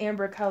nice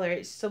amber color.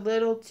 It's just a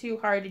little too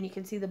hard and you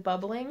can see the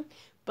bubbling.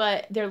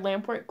 But they're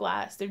lampwork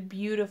glass. They're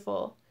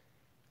beautiful.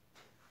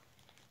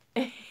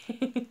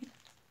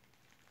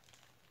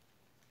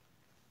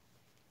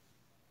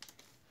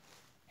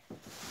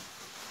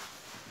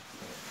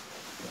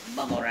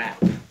 bubble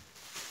wrap.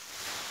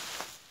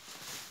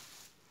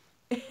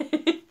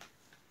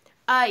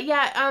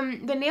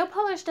 The nail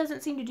polish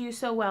doesn't seem to do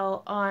so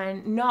well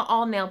on, not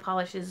all nail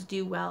polishes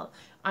do well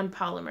on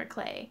polymer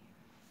clay.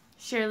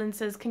 Sherilyn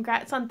says,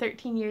 congrats on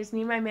 13 years.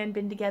 Me and my man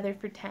been together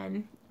for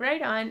 10.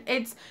 Right on.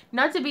 It's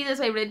not to be this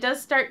way, but it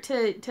does start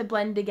to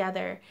blend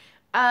together.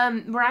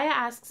 Mariah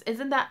asks,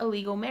 isn't that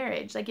illegal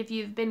marriage? Like, if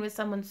you've been with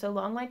someone so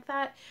long like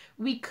that,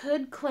 we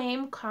could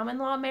claim common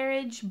law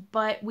marriage,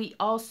 but we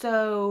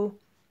also,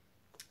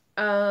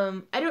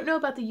 I don't know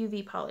about the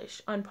UV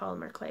polish on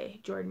polymer clay,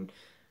 Jordan.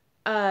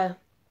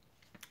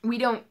 We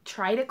don't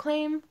try to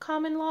claim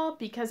common law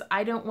because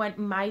I don't want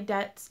my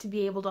debts to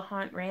be able to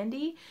haunt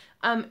Randy.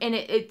 And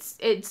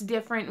it's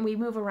different. We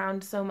move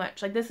around so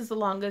much. Like, this is the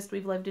longest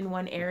we've lived in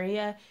one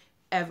area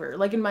ever.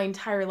 Like, in my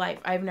entire life,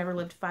 I've never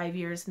lived 5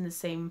 years in the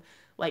same,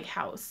 like,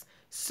 house.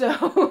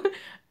 So,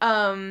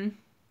 ooh,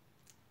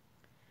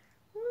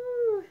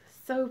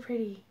 so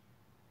pretty.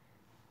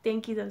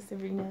 Thank you, though,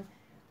 Sabrina.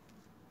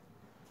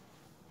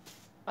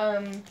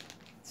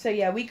 So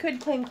yeah, we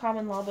could claim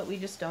common law, but we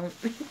just don't.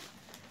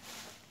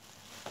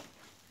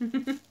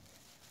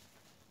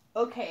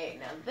 Okay,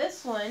 now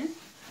this one,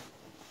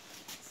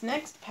 this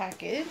next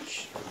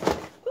package,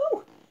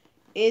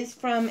 is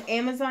from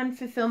Amazon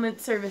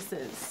Fulfillment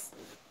Services.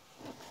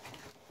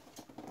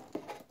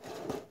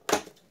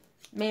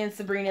 Man,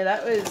 Sabrina,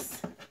 that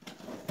was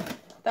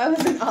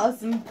an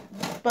awesome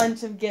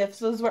bunch of gifts.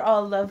 Those were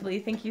all lovely.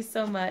 Thank you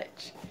so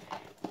much.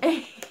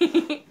 Ooh,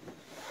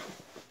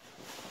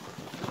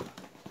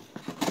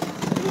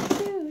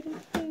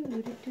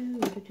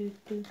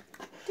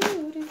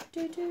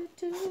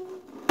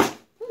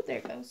 there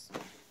it goes.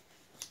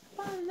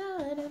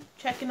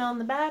 Checking on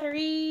the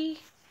battery.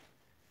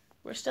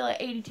 We're still at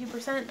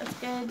 82%. That's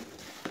good.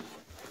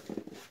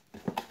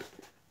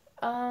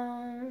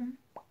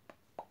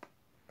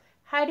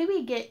 How do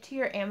we get to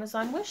your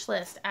Amazon wish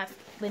list? Asked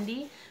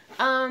Lindy.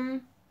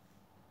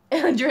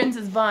 Jordan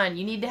says, Vaughn,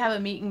 you need to have a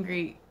meet and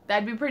greet.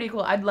 That'd be pretty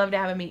cool. I'd love to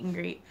have a meet and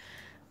greet.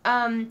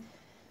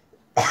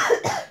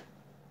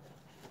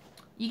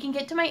 You can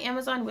get to my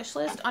Amazon wish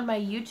list on my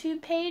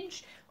YouTube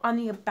page. On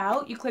the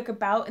About, you click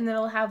About, and then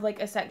it'll have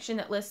like a section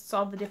that lists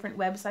all the different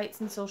websites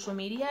and social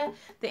media.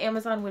 The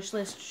Amazon wish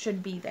list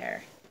should be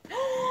there.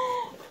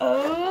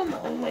 Oh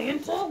my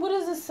God. What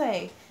does this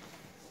say?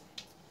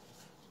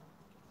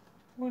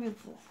 What is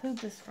this? Who's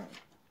this from?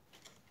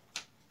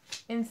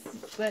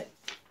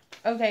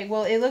 Okay,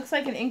 well, it looks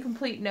like an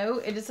incomplete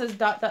note. It just says ...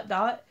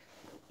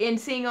 And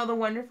seeing all the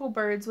wonderful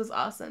birds was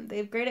awesome. They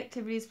have great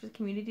activities for the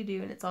community to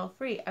do, and it's all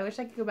free. I wish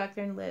I could go back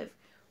there and live.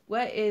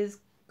 What is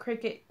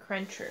Cricket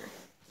Cruncher?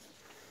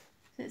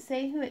 Does it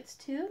say who it's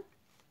to?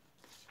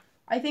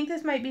 I think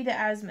this might be to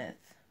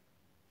Asmith.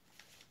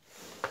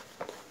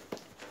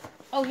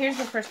 Oh, here's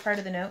the first part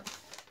of the note.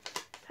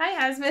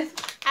 Hi, Asmith.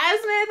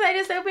 Asmith, I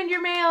just opened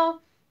your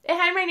mail. It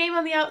had my name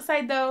on the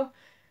outside, though.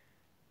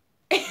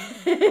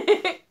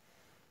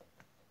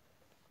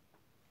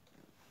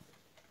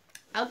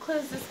 I'll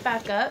close this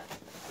back up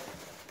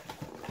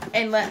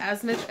and let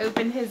Asmith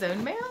open his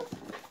own mail.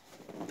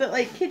 But,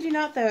 like, kid you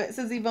not, though, it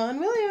says Yvonne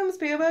Williams,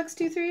 P.O. Box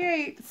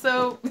 238.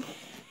 So,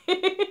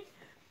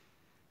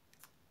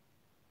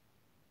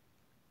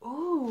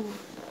 ooh.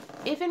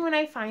 If and when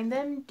I find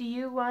them, do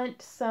you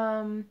want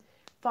some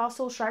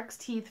fossil shark's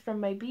teeth from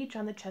my beach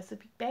on the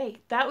Chesapeake Bay?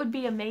 That would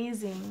be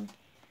amazing.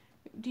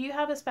 Do you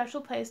have a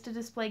special place to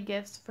display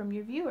gifts from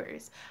your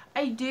viewers?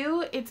 I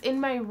do. It's in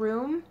my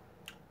room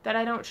that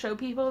I don't show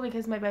people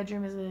because my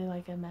bedroom is really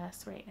like a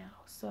mess right now.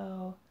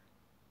 So,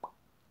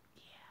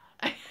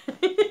 yeah.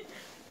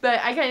 But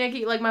I kind of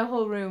keep, like, my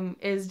whole room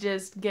is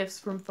just gifts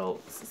from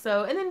folks.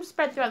 So, and then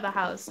spread throughout the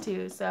house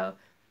too. So,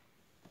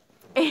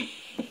 okay,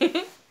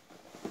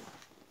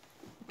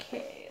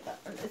 that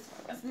one is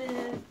for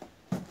Asmith.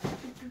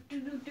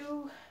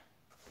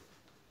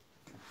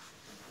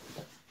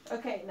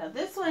 Okay, now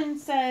this one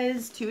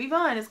says to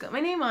Yvonne. It's got my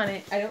name on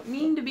it. I don't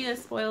mean to be a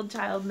spoiled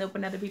child and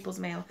open other people's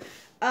mail.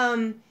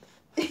 But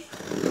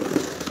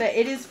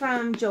it is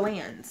from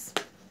Joanne's,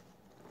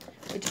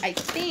 which I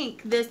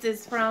think this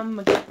is from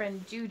my good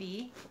friend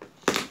Judy.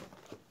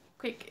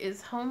 Quick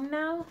is home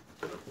now.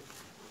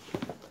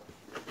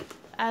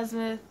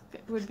 Asmith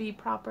would be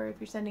proper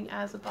if you're sending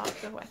as a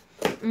box of what?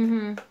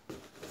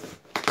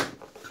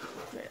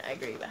 I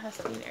agree, that has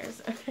to be in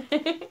Arizona.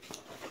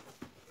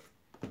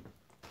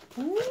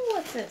 Ooh,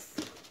 what's this?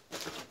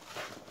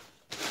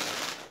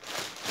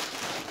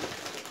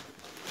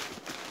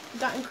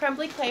 Gotten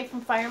crumbly clay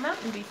from Fire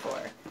Mountain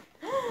before.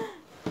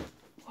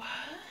 What?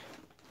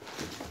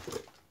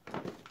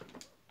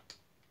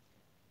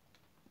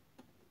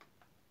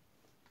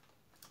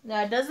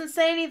 Now, it doesn't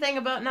say anything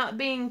about not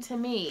being to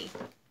me.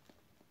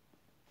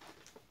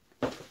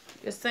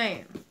 Just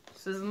saying.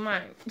 This is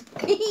mine.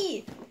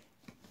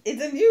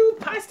 It's a new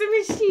pasta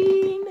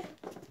machine.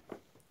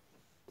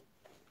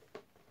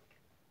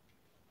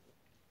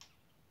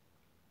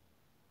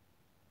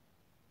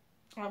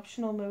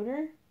 Optional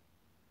motor.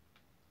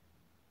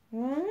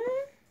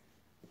 What?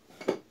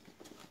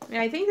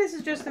 Yeah, I think this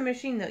is just the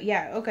machine, though.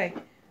 Yeah, okay.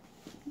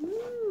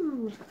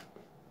 Ooh.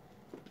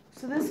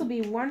 So this will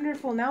be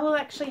wonderful. Now we'll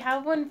actually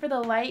have one for the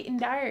light and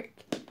dark.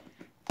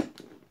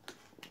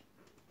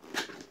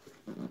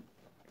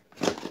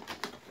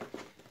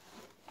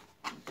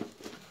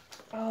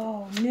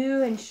 Oh,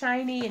 new and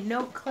shiny and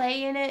no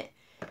clay in it.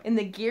 And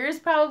the gears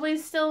probably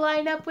still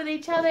line up with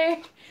each other.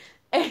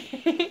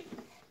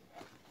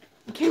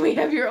 Can we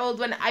have your old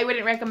one? I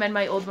wouldn't recommend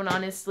my old one,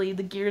 honestly.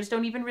 The gears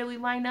don't even really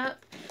line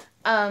up.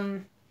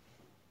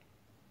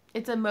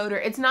 It's a motor.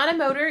 It's not a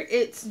motor.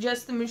 It's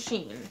just the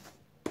machine.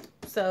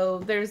 So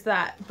there's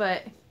that.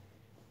 But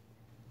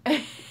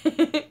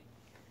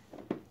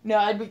no,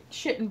 I'd be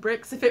shitting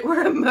bricks if it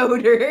were a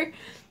motor.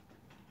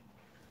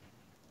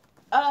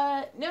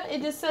 No,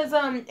 it just says,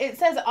 it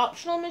says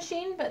optional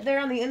machine, but they're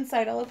on the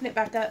inside. I'll open it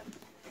back up.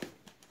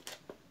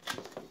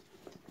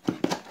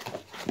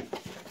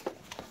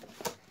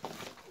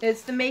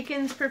 It's the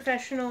Makin's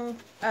professional,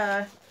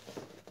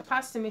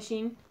 pasta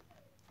machine.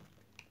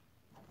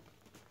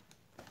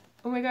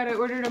 Oh my god, I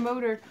ordered a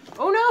motor.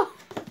 Oh no!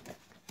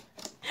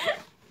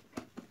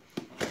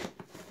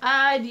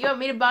 Do you want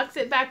me to box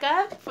it back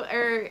up?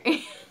 Or...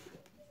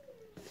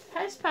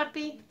 Hush,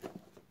 puppy.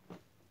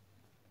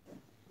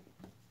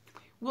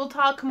 We'll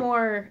talk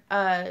more,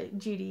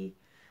 Judy.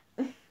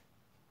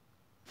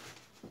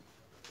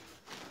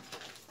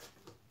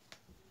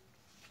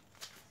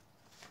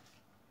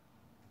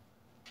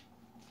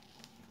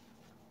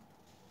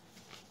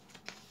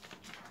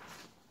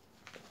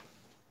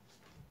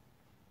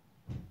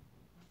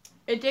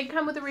 It did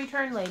come with a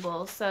return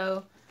label,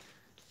 so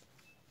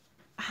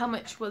how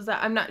much was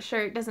that? I'm not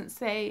sure. It doesn't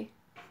say.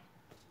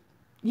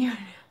 You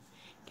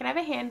can I have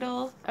a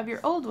handle of your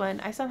old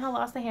one? I somehow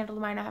lost the handle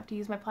of mine. I have to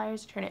use my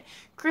pliers to turn it.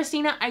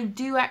 Christina, I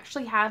do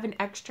actually have an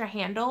extra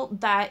handle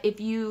that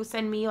if you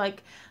send me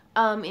like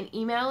an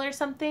email or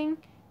something.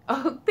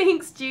 Oh,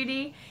 thanks,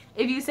 Judy.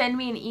 If you send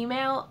me an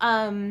email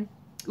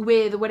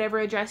with whatever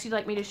address you'd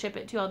like me to ship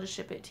it to, I'll just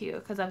ship it to you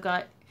because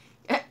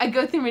I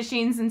go through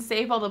machines and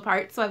save all the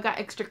parts, so I've got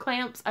extra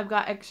clamps. I've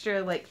got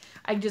extra, like,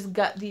 I just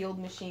gut the old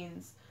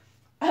machines.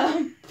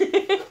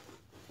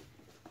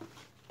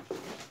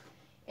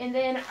 And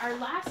then our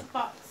last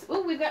box.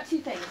 Oh, we've got two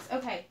things.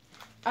 Okay.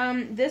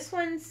 This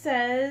one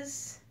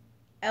says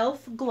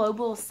Elf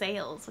Global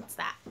Sales. What's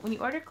that? When you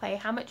order clay,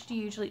 how much do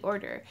you usually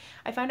order?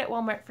 I found it at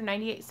Walmart for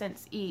 98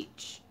 cents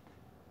each.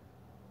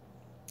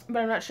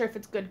 But I'm not sure if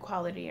it's good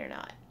quality or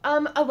not.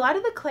 A lot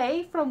of the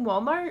clay from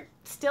Walmart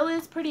still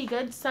is pretty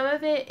good. Some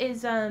of it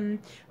is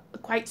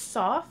quite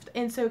soft,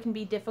 and so it can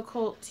be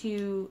difficult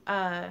to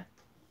oh,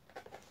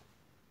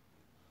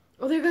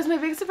 there goes my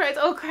big surprise.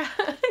 Oh crap.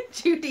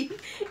 Judy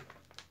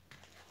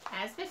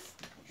has this.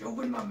 You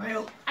opened my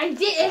mail. I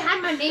did. It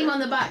had my name on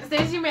the box.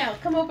 There's your mail.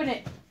 Come open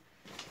it.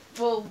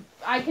 Well,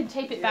 I could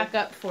tape it back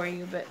up for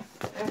you, but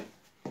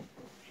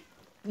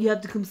you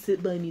have to come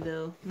sit by me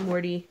though,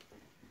 Morty.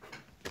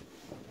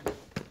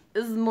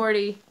 This is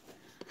Morty.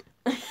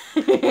 Does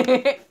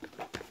it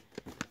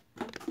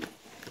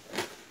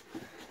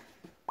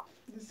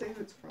say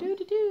who it's from?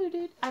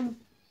 Dude. I'm.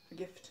 A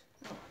gift.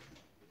 Oh. Is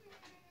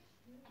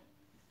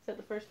that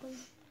the first one?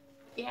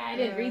 Yeah, I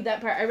didn't read that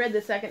part. I read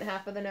the second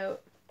half of the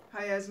note.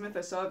 Hi, Azimuth.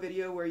 I saw a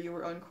video where you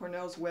were on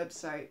Cornell's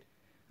website.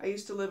 I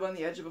used to live on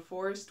the edge of a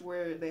forest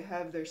where they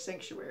have their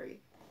sanctuary.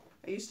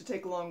 I used to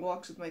take long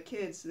walks with my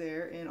kids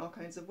there in all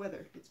kinds of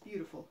weather. It's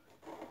beautiful.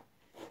 I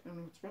don't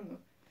know what's from though.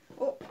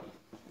 Oh!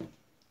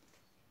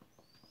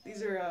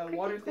 These are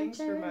water things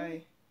for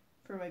my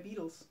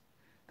beetles.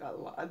 Got a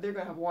lot. They're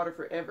gonna have water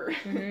forever.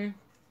 Mm-hmm.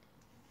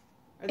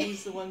 Are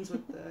these the ones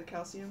with the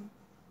calcium?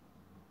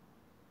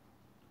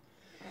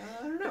 I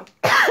don't know.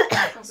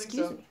 I don't think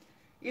so.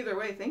 Either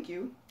way, thank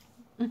you.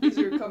 These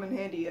are come in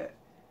handy.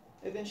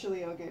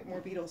 Eventually, I'll get more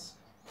beetles.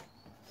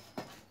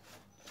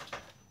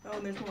 Oh,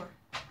 and there's more.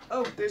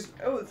 Oh,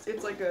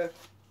 it's like a.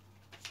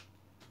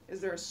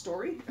 Is there a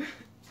story?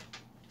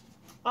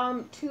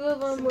 Two of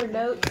them were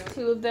notes.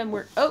 Two of them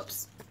were.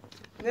 Oops.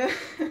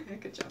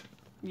 Good job.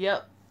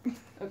 Yep.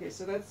 Okay,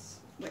 so that's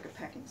like a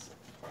packing slip.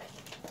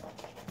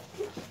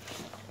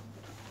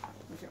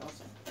 Okay,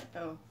 awesome.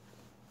 Oh.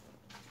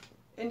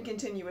 In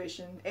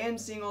continuation, and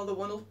seeing all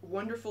the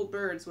wonderful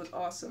birds was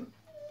awesome.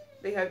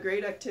 They have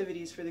great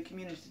activities for the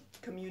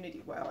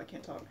community. Wow, I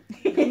can't talk.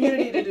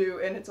 Community to do,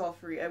 and it's all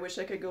free. I wish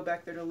I could go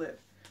back there to live.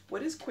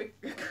 What is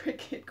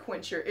cricket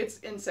quencher?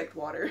 It's insect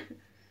water.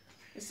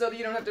 So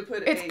you don't have to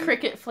put It's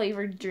cricket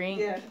flavored drink.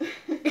 Yeah.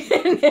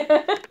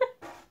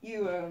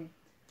 You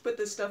put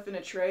this stuff in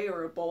a tray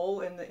or a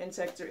bowl, and the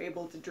insects are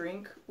able to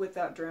drink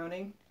without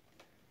drowning.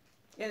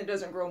 And it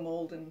doesn't grow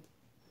mold and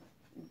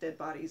dead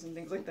bodies and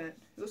things like that.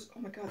 Oh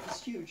my god,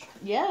 that's huge.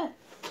 Yeah.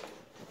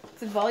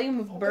 It's a volume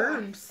of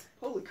birds.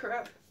 God. Holy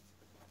crap.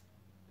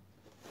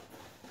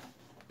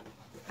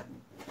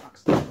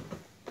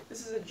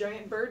 This is a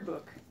giant bird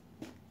book.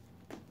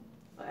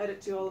 I'll add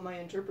it to all of my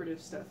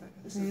interpretive stuff.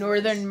 This is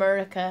Northern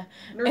America.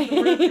 North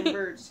American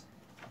birds.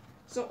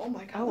 So, oh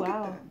my god, oh, look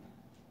wow. at that.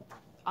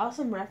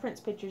 Awesome reference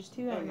pictures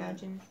too, I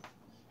imagine.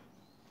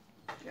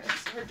 Yeah,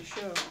 it's hard to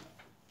show.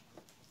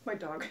 My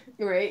dog.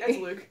 Right. That's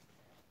Luke.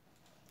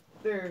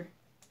 They're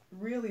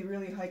really,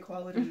 really high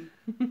quality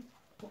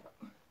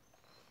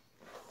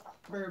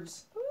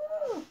burbs.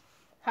 Ooh.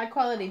 High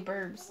quality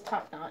burbs,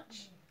 top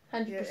notch.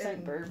 100% Yeah,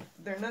 burb.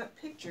 They're not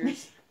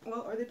pictures.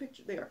 Well, are they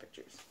pictures? They are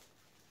pictures.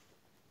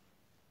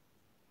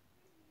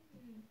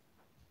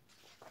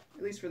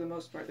 At least for the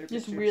most part, they're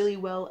Just pictures. really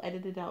well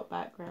edited out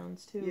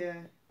backgrounds too. Yeah.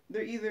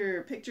 They're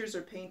either pictures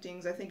or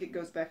paintings. I think it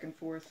goes back and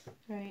forth.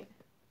 Right.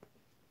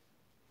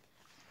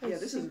 Yeah,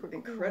 this is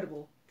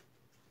incredible.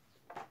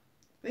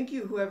 Thank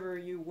you, whoever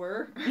you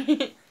were.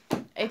 I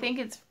think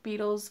it's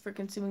beetles for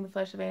consuming the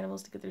flesh of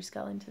animals to get their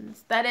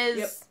skeletons. That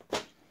is...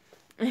 Yep.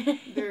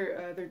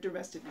 They're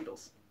domestic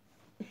beetles.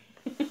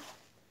 I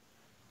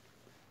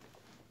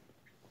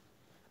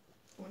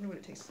wonder what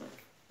it tastes like.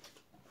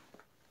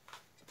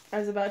 I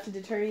was about to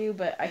deter you,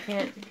 but I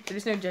can't.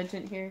 There's no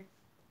judgment here.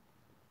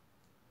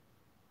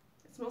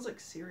 It smells like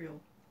cereal.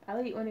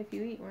 I'll eat one if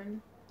you eat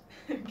one.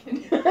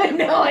 No,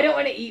 No, I don't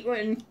want to eat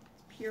one.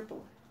 It's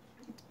purple.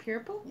 It's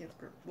purple? Yeah, it's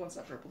purple. Well, it's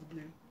not purple, it's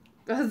blue.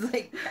 I was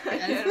like... I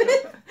don't know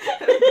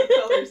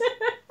colors.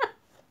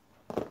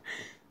 I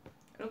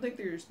don't think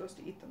they're supposed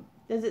to eat them.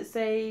 Does it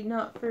say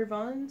not for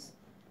Vons?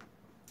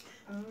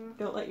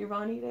 Don't let your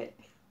Von eat it?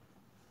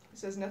 It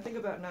says nothing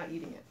about not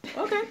eating it.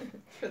 Okay.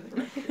 For the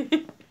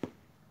record.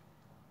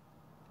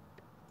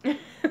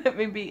 That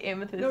may be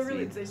amethyst No,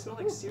 really, seeds. they smell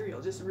like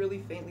cereal. Just really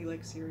faintly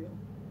like cereal.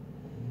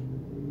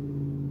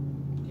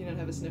 Do you not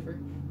have a sniffer?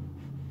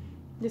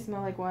 They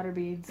smell like water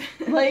beads.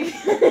 Like...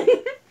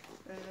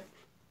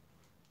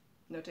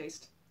 No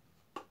taste.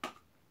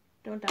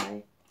 Don't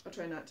die. I'll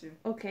try not to.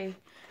 Okay.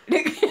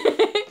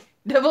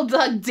 Double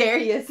dog dare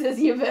you, says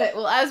you bet.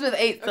 Well, I was with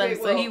 8 sons,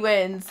 so he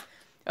wins.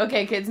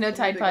 Okay, kids, no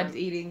Tide Pods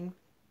eating.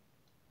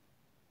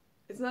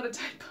 It's not a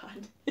Tide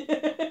Pod.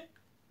 I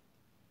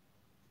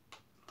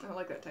don't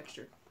like that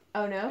texture.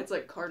 Oh, no? It's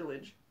like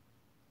cartilage.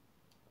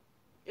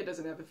 It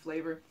doesn't have a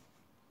flavor.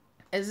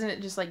 Isn't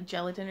it just like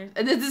gelatin or...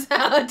 This is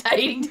how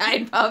eating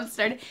Tide Pods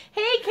started.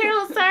 Hey,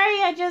 Carol, sorry,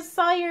 I just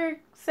saw your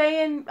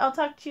saying I'll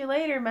talk to you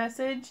later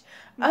message.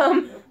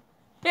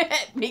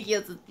 Mickey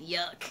says,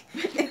 yuck.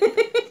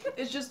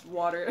 It's just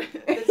water.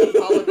 It's a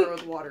polymer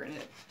with water in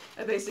it.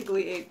 I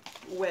basically ate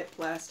wet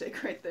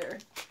plastic right there.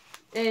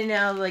 And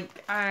now, like,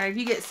 if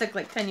you get sick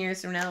like 10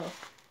 years from now,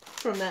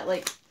 from that,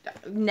 like,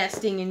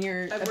 nesting in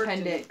your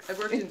appendix. I've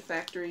worked in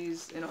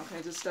factories and all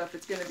kinds of stuff.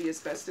 It's going to be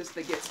asbestos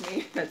that gets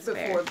me. That's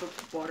before the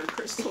water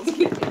crystals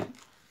get in.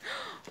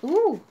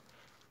 Ooh.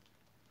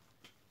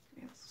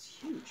 Man, this is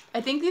huge. I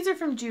think these are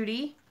from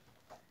Judy.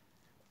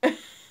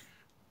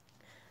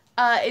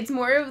 It's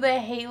more of the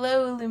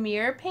Halo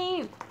Lumiere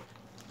paint.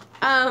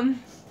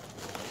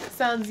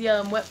 Sounds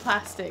yum. Wet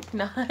plastic,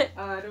 not.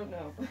 I don't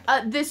know.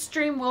 This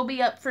stream will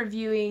be up for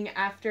viewing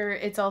after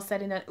it's all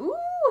said and done. Ooh,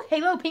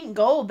 Halo Pink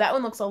Gold. That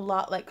one looks a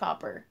lot like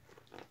copper.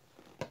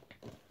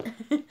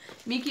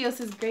 Mikio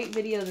says, great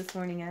video this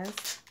morning,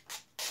 Az.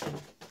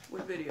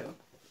 What video?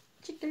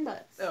 Chicken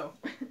butts. Oh.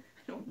 I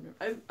don't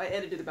remember. I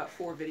edited about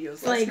 4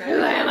 videos last Like, night.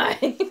 who am I?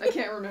 I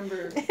can't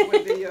remember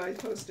what video I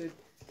posted.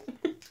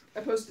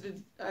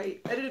 I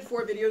edited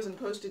 4 videos and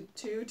posted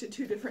 2 to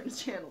 2 different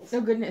channels. Oh,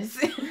 goodness.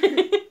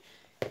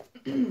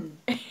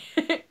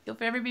 You'll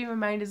forever be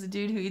reminded as a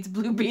dude who eats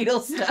Blue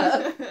Beetle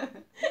stuff.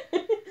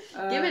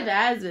 Give it to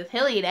Azith.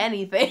 He'll eat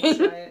anything. I'll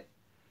try it.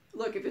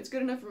 Look, if it's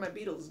good enough for my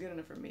beetles, it's good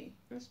enough for me.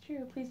 That's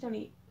true. Please don't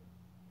eat.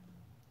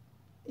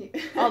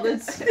 All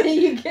this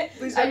you get.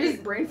 Please don't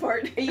eat brain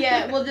fart.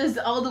 Yeah, well, just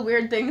all the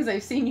weird things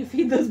I've seen you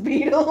feed those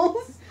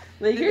beetles.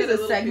 Like, here's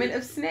a segment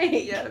of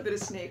snake. Yeah, a bit of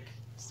snake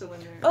still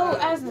in there. Oh,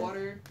 asthma.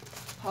 Water,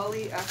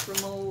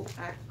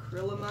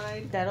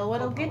 polyacrylamide. That'll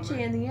what'll get you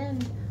in the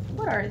end.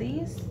 What are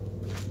these?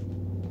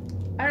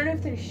 I don't know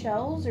if they're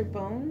shells or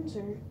bones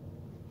or...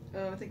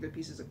 I think they're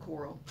pieces of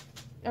coral.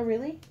 Oh,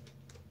 really?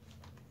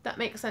 That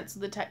makes sense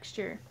with the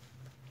texture.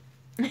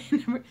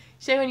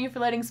 Shame on you for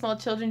letting small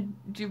children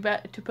to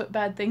put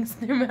bad things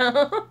in their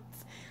mouths.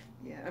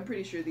 Yeah, I'm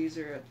pretty sure these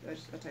are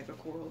a type of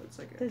coral. It's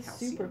like a That's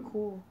calcium. super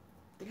cool.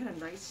 They got a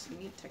nice,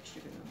 neat texture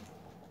to them.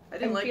 I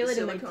didn't like feel the it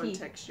in my silicone teeth.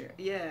 texture.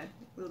 Yeah,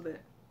 a little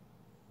bit.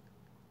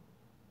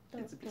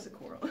 It's a piece of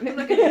coral. I'm No.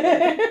 not gonna do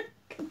that.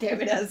 Damn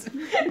it, Az.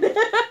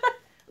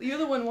 You're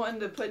the one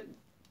wanting to put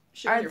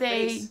shit Are in your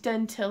they face.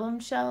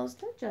 dentillum shells?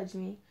 Don't judge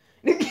me.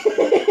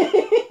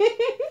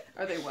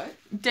 Are they what?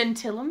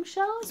 Dentillum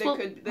shells? They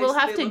We'll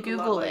have they to look a lot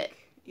Google like- it.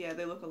 Yeah,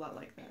 they look a lot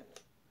like that.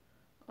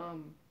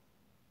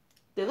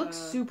 They look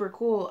super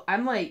cool.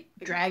 I'm like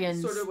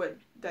dragons. Sort of what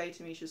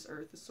diatomaceous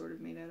earth is sort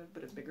of made out of,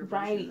 but a bigger version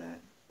Right. of that.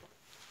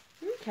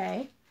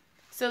 Okay.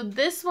 So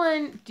this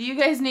one, do you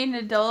guys need an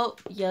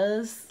adult?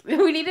 Yes.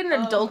 We need an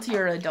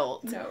adultier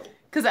adult. No,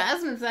 Because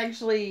Asmon's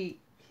actually,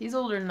 he's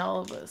older than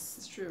all of us.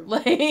 it's true.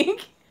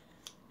 Like,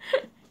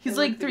 he's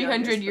like the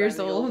 300 youngest, years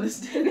but I'm the old.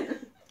 oldest.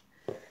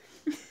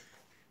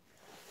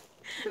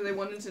 So they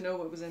wanted to know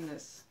what was in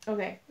this.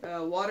 Okay.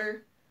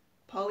 Water,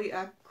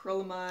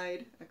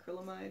 polyacrylamide,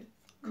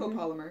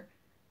 copolymer,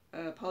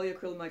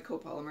 polyacrylamide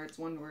copolymer, it's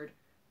one word.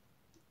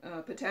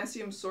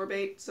 Potassium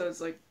sorbate, so it's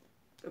like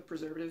a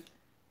preservative.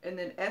 And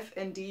then F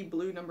and D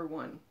blue number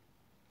 1.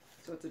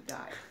 So it's a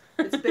dye.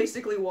 It's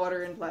basically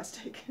water and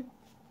plastic.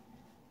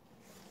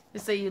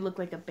 Just so you look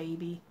like a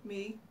baby.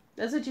 Me?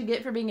 That's what you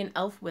get for being an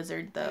elf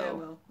wizard, though. Yeah,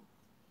 well.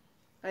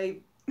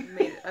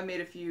 I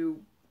made a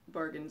few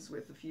bargains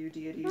with a few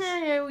deities.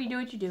 Yeah, we do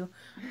what you do.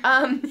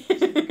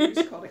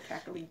 It's called a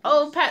cackling.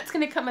 Oh, Pat's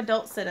gonna come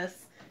adult sit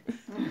us.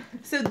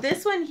 So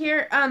this one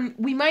here,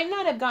 we might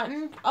not have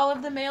gotten all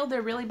of the mail.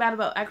 They're really bad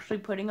about actually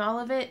putting all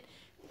of it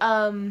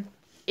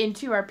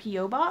into our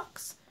P.O.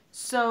 box.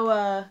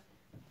 So,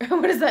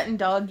 what is that in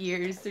dog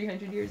years?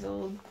 300 years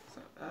old?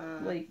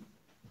 Like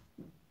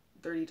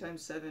 30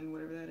 times 7,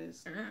 whatever that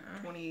is.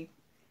 20,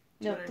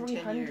 No,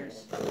 210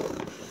 years.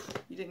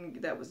 You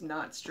didn't, that was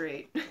not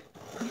straight.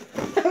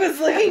 I was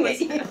looking at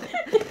you.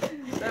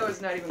 That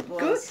was not even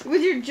close. Good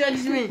with your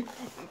judgment.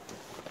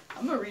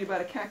 I'm gonna read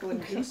about a cackling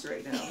goose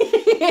right now.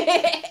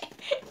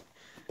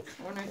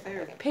 One right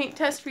there. Paint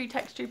test for your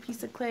texture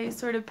piece of clay.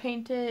 Sort of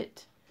paint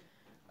it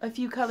a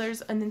few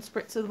colors and then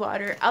spritz with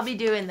water. I'll be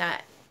doing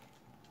that.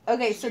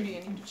 Okay, so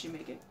did she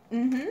make it?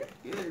 Mm-hmm.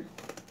 Good.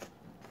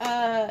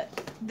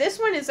 This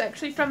one is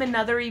actually from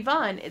another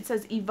Yvonne. It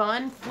says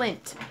Yvonne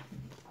Flint.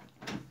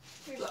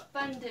 Here's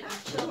fun dip,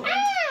 children.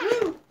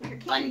 Ah!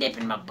 Fun dip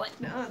in my butt.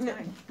 No, that's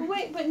fine.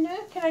 Wait, but no,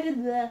 can I do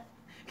the?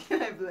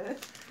 Can I bless?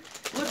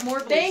 Look, more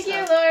Thank you,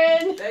 stuff.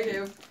 Lauren. Thank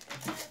you.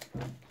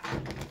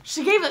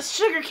 She gave us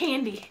sugar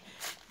candy.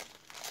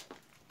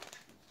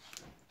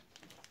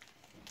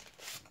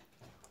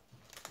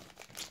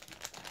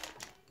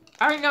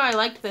 I didn't know I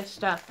liked this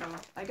stuff. Oh,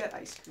 I got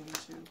ice cream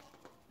too.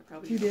 I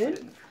probably You didn't did? put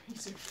it in the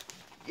freezer.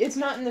 It's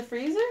not in the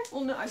freezer?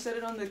 Well, no, I set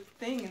it on the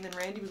thing, and then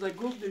Randy was like,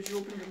 "Go upstairs, you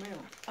opened the mail."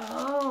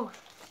 Oh.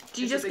 Did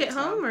you It's a just big get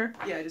home, tub. or?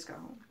 Yeah, I just got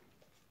home.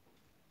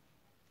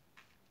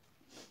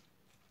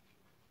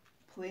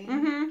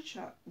 Plain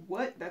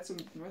What? That's a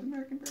North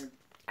American bird?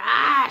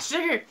 Ah,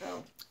 sugar.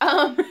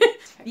 Oh.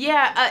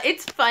 Yeah,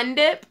 it's Fun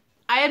Dip.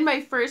 I had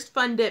my first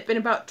Fun Dip in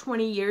about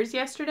 20 years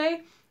yesterday.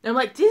 And I'm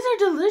like, these are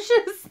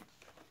delicious.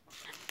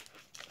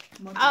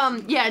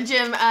 Yeah,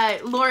 Jim,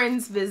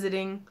 Lauren's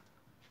visiting.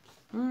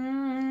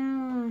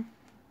 Am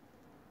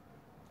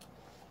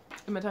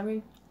I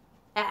talking?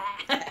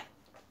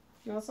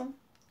 You want some?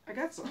 I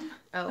got some.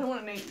 Oh. I don't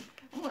want to name.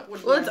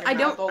 Well, I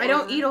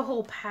don't eat a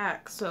whole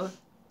pack, so.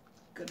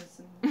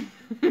 Goodness.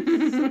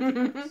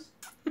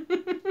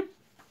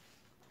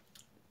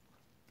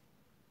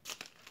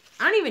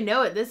 I don't even know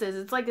what this is.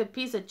 It's like a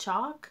piece of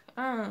chalk.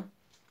 I'll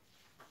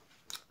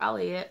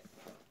eat it.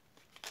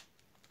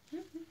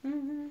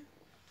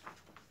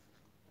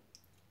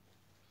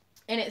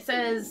 And it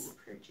says,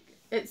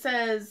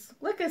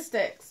 Licka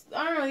Sticks.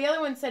 I don't know, the other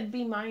one said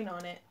Be Mine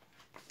on it.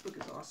 Look,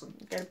 it's awesome.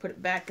 Gotta put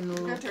it back in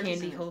the little candy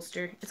in it.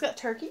 holster. It's got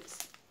turkeys.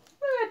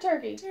 Look at that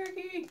turkey.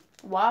 Turkey.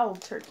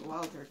 Wild turkey.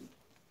 Wild turkey.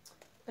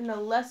 And a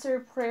lesser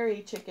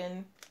prairie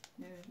chicken.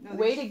 Yeah. No,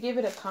 Way to give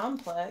it a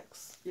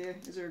complex. Yeah,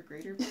 is there a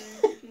greater prairie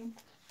chicken?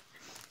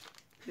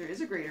 There is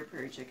a greater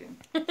prairie chicken.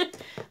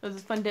 That was a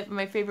Fun Dip, and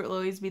my favorite will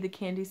always be the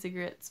candy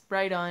cigarettes.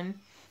 Right on.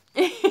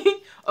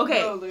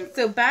 Okay, No, Luke.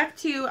 so back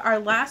to our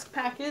last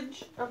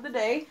package of the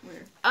day.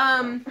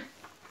 Where?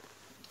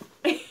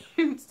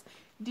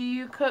 Do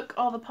you cook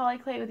all the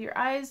polyclay with your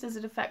eyes? Does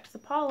it affect the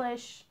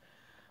polish?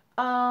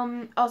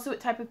 Also, what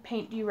type of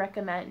paint do you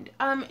recommend?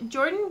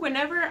 Jordan,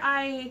 whenever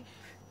I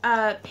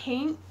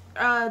paint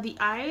the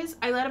eyes,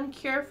 I let them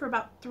cure for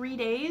about 3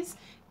 days,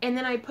 and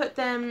then I put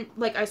them,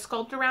 like, I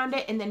sculpt around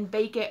it and then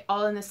bake it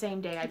all in the same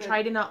day. I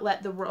try to not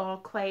let the raw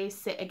clay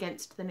sit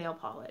against the nail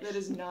polish. That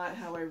is not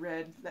how I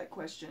read that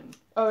question.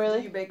 Oh, Do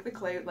really? you bake the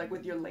clay, like,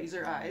 with your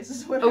laser eyes?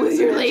 Is what Oh, I with was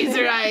your saying.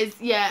 laser eyes.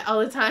 Yeah, all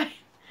the time.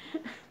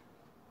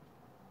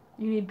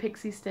 You need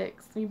pixie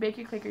sticks. When you bake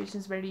your clay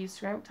creations, better to use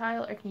ceramic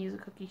tile or can you use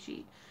a cookie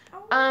sheet?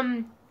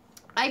 Oh.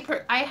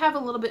 I have a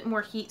little bit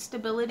more heat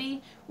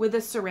stability with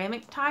a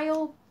ceramic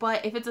tile,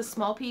 but if it's a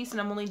small piece and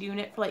I'm only doing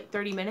it for like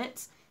 30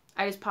 minutes,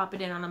 I just pop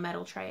it in on a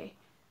metal tray.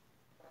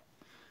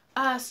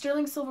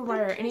 Sterling silver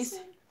wire. Any?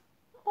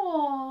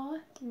 Aww.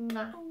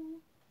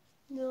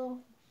 Little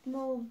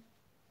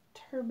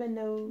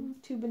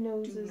turbinoses. Two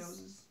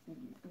noses.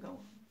 Go on.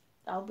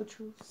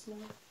 Albatross.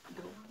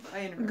 Go on.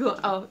 I interrupted Go. you.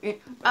 Oh.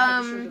 I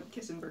had to show the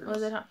kissing birds.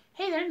 Was it?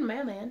 Hey, there's the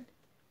mailman.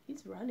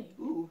 He's running.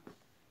 Ooh.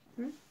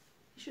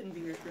 He shouldn't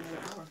be here for another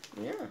hour.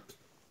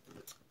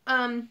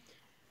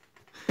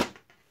 Yeah.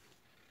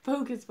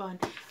 Focus Bond.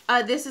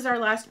 This is our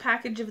last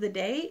package of the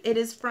day. It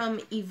is from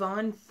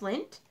Yvonne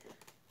Flint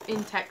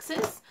in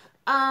Texas.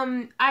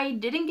 I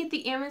didn't get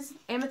the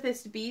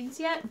amethyst beads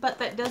yet, but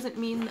that doesn't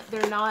mean that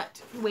they're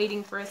not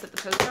waiting for us at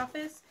the post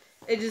office.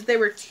 It just, there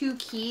were 2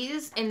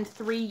 keys and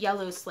 3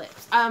 yellow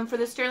slips. For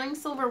the sterling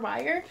silver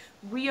wire,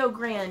 Rio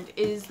Grande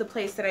is the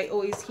place that I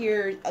always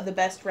hear the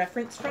best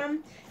reference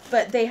from,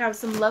 but they have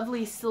some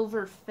lovely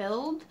silver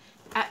filled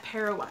at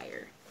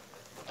Parawire,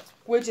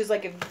 which is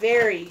like a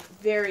very,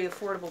 very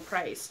affordable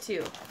price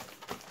too.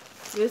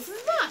 This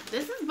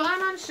is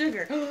Bon on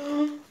sugar.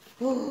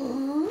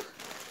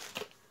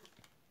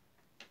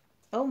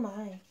 Oh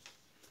my.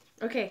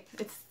 Okay,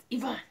 it's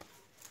Yvonne.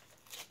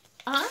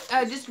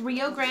 Just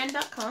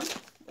riogrande.com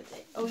with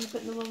it. Oh, you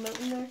putting the little note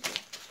in there?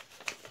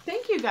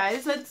 Thank you,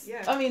 guys. That's,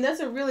 Yeah. I mean, that's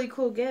a really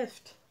cool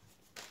gift.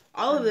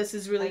 All of this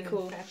is really I'm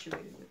cool.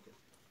 infatuated with it.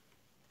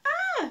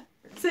 Ah!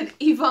 Said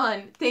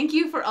Yvonne, thank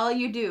you for all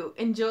you do.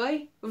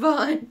 Enjoy,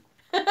 Vaughn.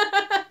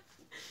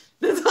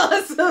 That's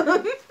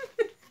awesome.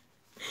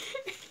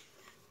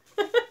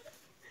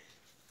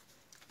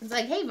 It's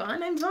like, hey,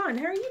 Vaughn, I'm Vaughn.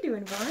 How are you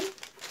doing, Vaughn?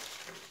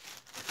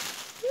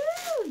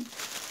 Woo!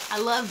 I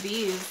love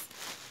these.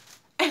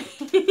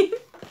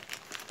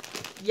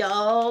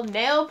 Y'all,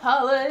 nail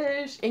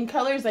polish in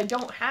colors I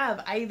don't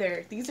have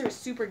either. These are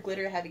super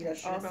glitter heavy.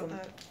 That's Sure awesome.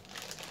 about that?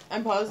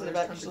 I'm positive,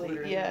 There's tons of glitter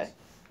actually. in Yeah. these.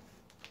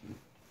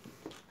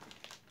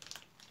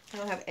 I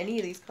don't have any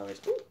of these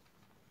colors. Ooh.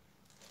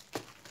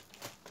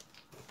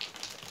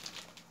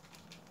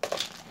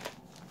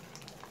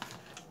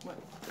 What?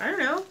 I don't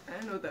know. I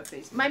don't know what that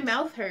face My means.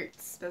 mouth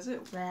hurts. Does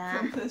it? Blah.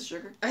 From the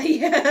sugar?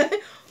 Yeah.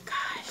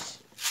 Gosh.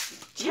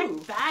 Check Ooh.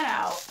 that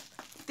out.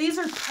 These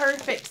are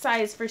perfect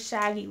size for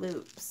shaggy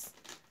loops.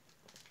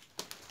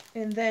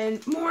 And then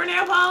more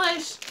nail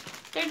polish.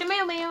 There's the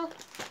mail.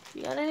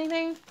 You got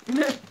anything? I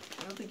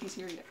don't think he's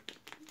here yet.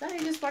 I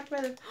just walked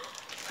by the. Look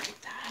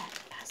at that.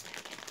 That's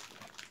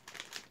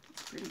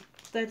Pretty.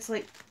 That's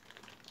like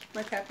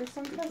pepper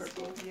Good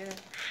purple. Yeah.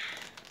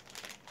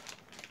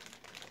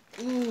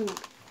 Ooh.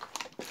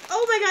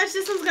 Oh my gosh,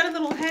 this one's got a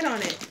little head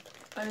on it.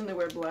 I only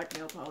wear black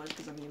nail polish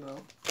because I'm emo.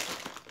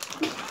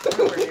 I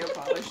don't wear nail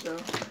polish though.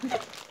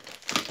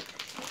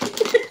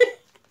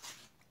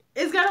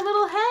 It's got a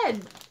little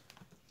head.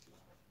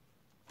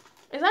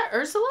 Is that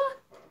Ursula?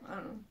 I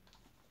don't know.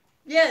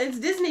 Yeah, it's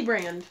Disney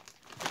brand.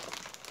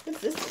 What's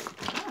this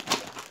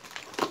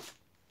one?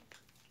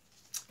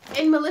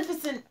 In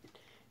Maleficent.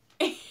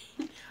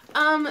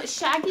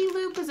 Shaggy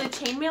Loop is a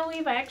chainmail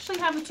weave. I actually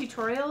have a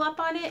tutorial up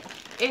on it.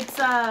 It's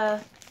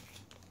the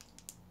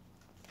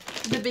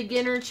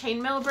beginner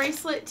chainmail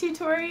bracelet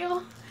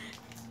tutorial.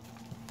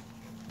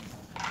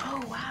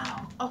 Oh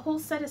wow. A whole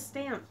set of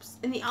stamps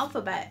in the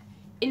alphabet.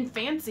 In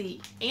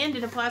fancy. And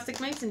in a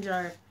plastic mason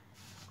jar.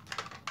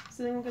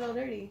 So they won't get all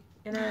dirty.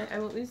 And I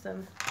won't lose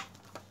them.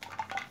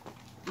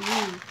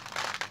 Ooh.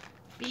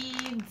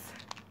 Beads.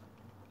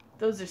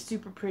 Those are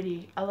super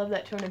pretty. I love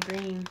that tone of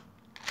green.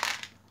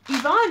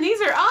 Yvonne,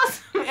 these are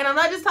awesome. And I'm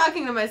not just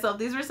talking to myself.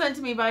 These were sent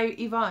to me by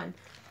Yvonne.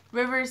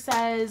 River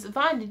says,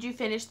 Vaughn, did you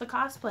finish the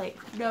cosplay?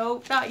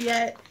 No, not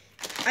yet.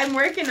 I'm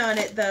working on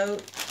it, though.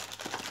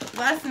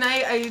 Last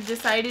night, I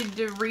decided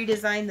to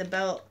redesign the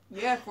belt.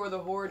 Yeah, for the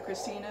Horde,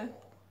 Christina.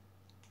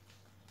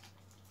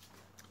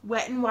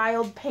 Wet n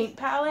Wild paint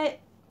palette.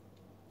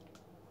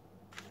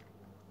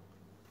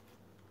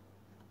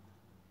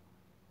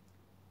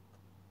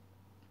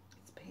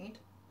 It's paint?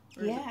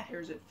 Or Yeah. Or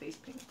is it face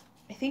paint?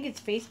 I think it's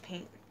face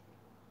paint.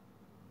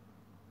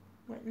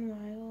 Wet n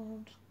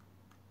Wild.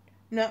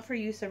 Not for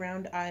use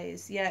around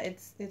eyes. Yeah,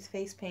 it's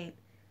face paint.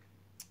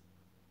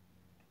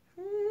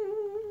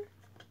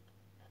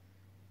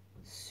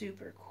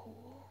 Super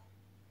cool.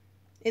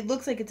 It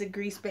looks like it's a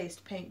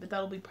grease-based paint, but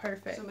that'll be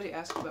perfect. Somebody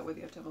asked about whether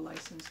you have to have a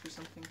license for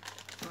something.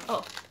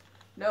 Oh.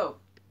 No.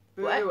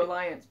 Boo, What?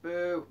 Alliance,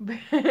 boo.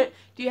 Do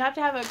you have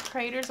to have a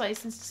creator's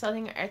license to sell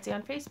Etsy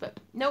on Facebook?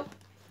 Nope.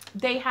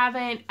 They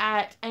haven't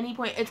at any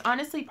point. It's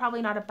honestly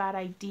probably not a bad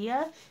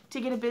idea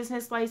to get a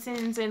business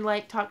license and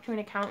like talk to an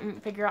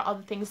accountant, figure out all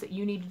the things that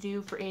you need to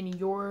do for in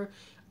your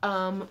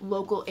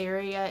local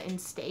area and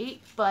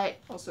state. But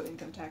Also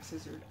income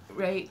taxes or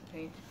right.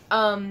 paint.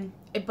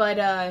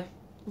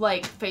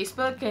 Like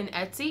Facebook and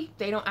Etsy,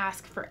 they don't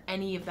ask for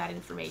any of that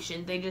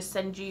information. They just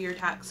send you your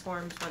tax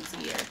forms once a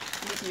year.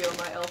 Mikio,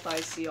 my elf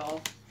eyes see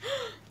all.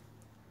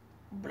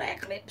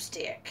 Black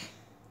lipstick.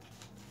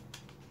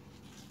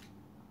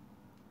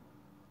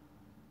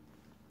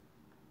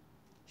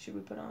 Should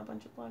we put on a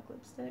bunch of black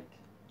lipstick?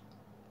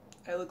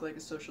 I look like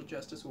a social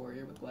justice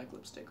warrior with black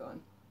lipstick on.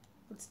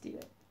 Let's do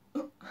it.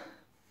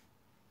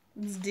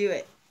 Let's do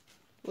it.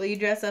 Will you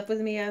dress up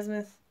with me,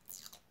 Asmith?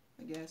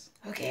 I guess.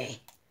 Okay.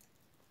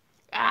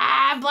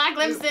 Ah, black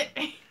lipstick.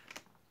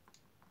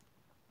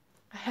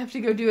 I have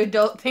to go do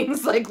adult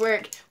things like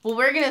work. Well,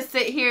 we're gonna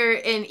sit here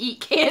and eat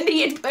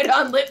candy and put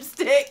on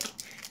lipstick.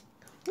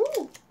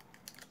 Woo.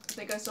 I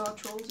think I saw a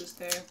troll just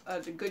there.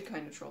 The good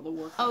kind of troll, the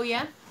war. Oh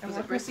yeah. Was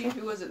it Brissy?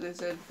 Who was it that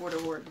said for the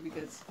horde?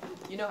 Because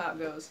you know how it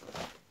goes.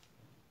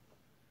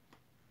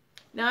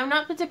 Now I'm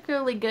not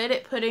particularly good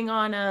at putting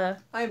on a.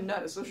 I am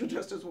not a social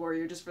justice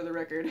warrior, just for the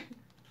record.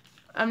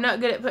 I'm not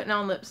good at putting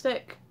on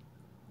lipstick.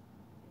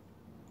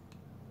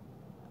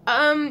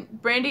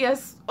 Brandy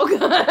S. Oh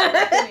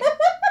god.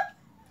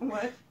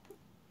 What?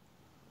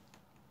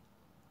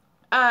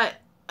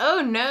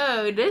 Oh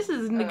no, this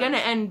is gonna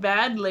end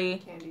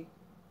badly. Candy.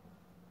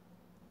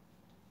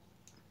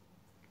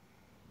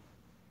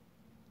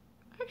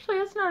 Actually,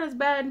 that's not as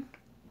bad.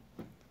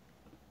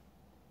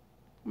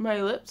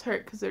 My lips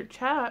hurt because they're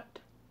chapped.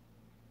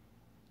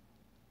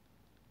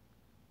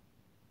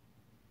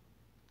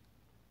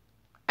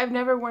 I've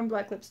never worn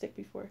black lipstick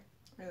before.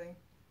 Really?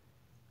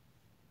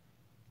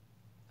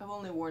 I've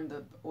only worn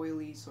the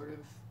oily sort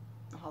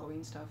of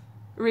Halloween stuff.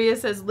 Rhea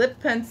says lip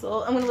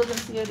pencil. I'm gonna look and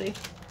see how they.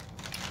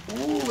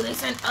 Ooh, they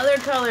sent other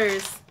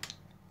colors.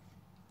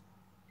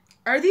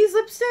 Are these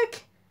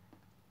lipstick?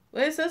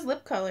 Well, it says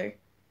lip color.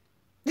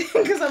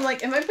 Because I'm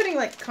like, am I putting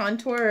like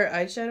contour or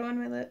eyeshadow on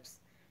my lips?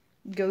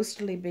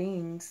 Ghostly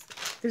beings.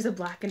 There's a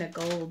black and a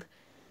gold.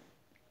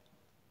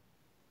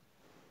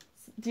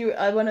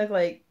 I want to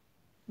like,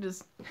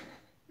 just.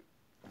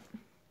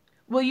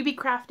 Will you be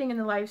crafting in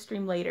the live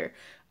stream later?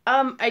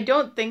 I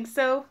don't think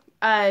so.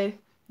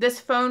 This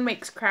phone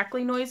makes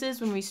crackly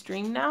noises when we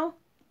stream now.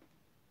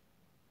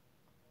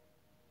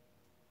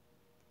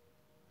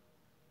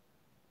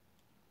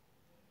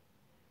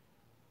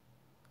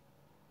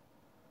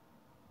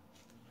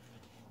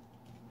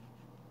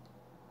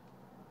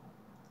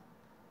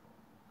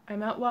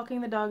 I'm out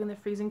walking the dog in the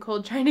freezing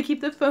cold, trying to keep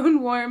the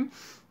phone warm.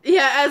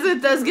 Yeah, as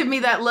it does give me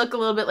that look a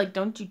little bit like,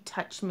 don't you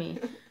touch me.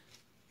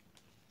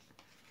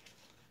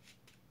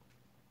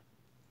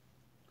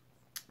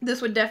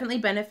 This would definitely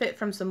benefit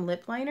from some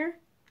lip liner.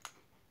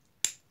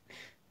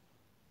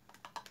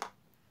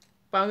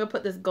 But I'm going to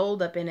put this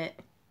gold up in it.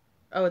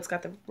 Oh, it's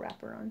got the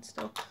wrapper on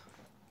still.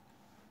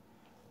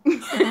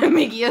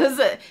 Mickey,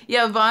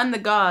 yeah, Vaughn the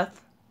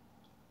Goth.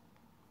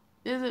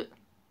 Is it?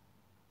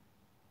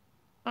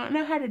 I don't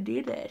know how to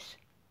do this.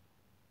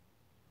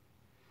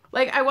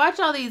 Like, I watch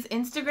all these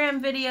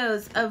Instagram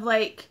videos of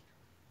like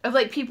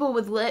people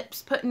with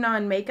lips putting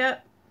on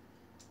makeup.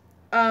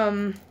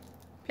 People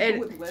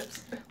with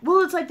lips?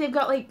 Well, it's like they've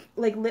got like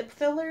lip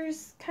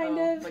fillers, kind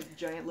of. Like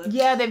giant lips?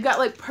 Yeah, they've got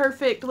like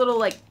perfect little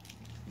like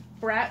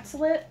Bratz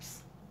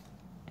lips.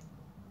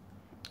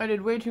 I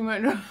did way too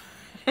much.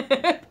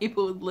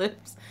 People with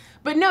lips.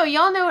 But no,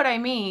 y'all know what I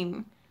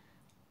mean.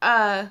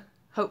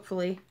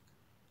 Hopefully.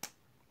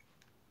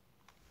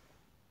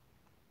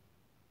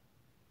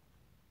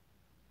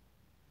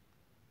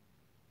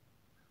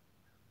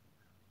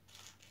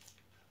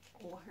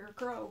 Oh, I hear a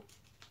crow.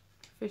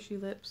 Fishy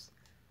lips.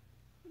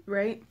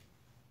 Right?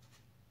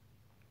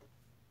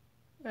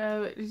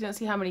 You don't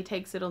see how many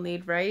takes it'll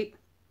need, right?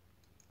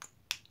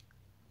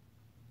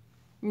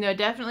 No,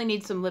 definitely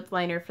need some lip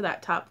liner for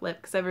that top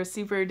lip because I have a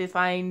super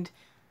defined,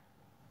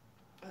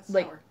 That's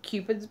like, sour.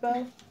 Cupid's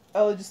bow.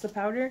 Oh, just the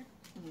powder?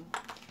 Mm-hmm.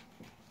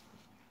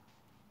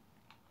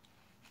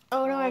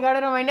 Oh no, I got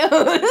it on my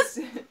nose.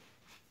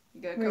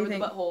 You gotta What do you cover the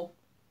think? butthole.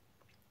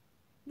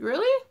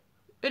 Really?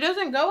 It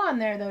doesn't go on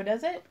there though,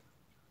 does it?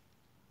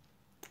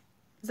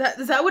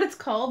 Is that what it's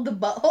called? The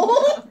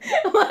butthole?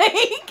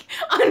 Like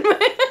on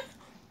my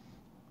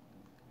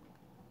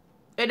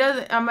It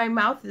doesn't my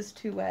mouth is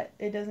too wet.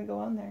 It doesn't go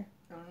on there.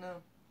 I don't know.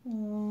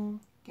 Mm.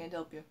 Can't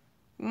help you.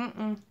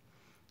 Mm-mm.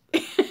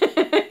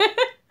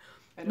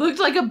 I don't- Looked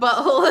like a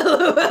butthole.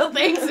 LOL.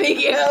 Thanks,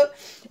 Mikio.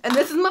 And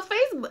this is my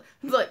face.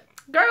 It's like,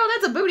 girl,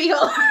 that's a booty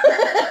hole.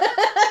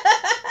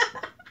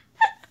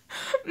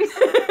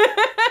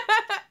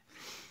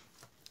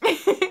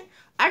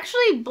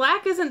 Actually,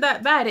 black isn't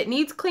that bad. It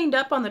needs cleaned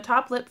up on the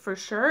top lip for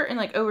sure. And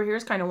like over here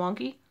is kind of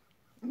wonky.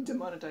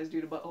 Demonetized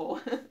due to butthole.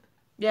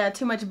 Yeah,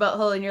 too much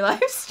butthole in your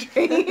live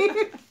stream.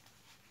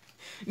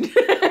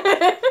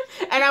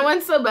 And I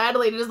want so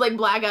badly to just like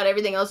black out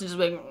everything else and just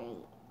like.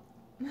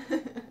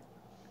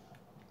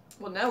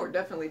 Well, now we're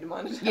definitely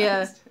demonetized.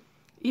 Yeah.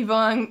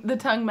 Yvonne, the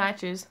tongue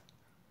matches.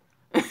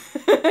 But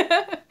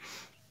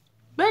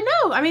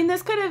no, I mean,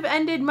 this could have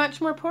ended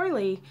much more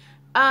poorly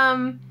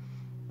than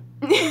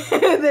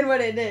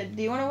what it did.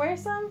 Do you want to wear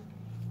some?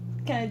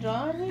 Can I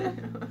draw on you?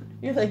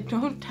 You're like,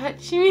 don't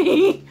touch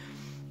me.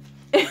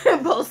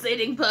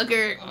 Pulsating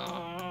pucker.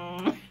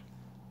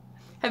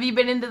 Have you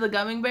been into the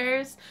gummy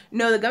bears?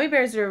 No, the gummy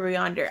bears are over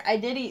yonder. I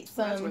did eat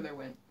some. That's where they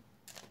went.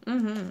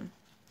 Mm-hmm.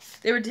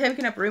 They were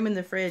taking up room in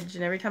the fridge,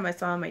 and every time I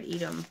saw them, I'd eat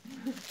them.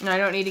 And I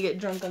don't need to get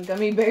drunk on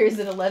gummy bears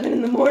at 11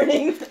 in the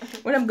morning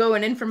when I'm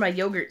going in for my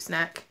yogurt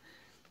snack.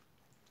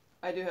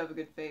 I do have a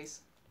good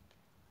face.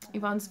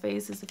 Yvonne's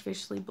face is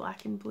officially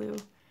black and blue.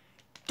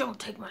 Don't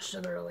take my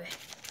sugar away.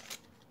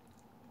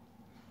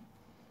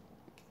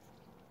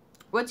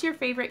 What's your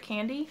favorite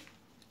candy?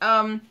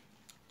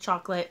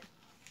 Chocolate.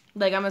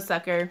 Like, I'm a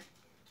sucker.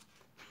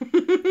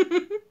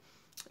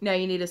 Now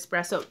you need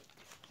espresso.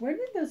 Where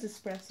did those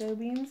espresso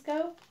beans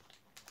go?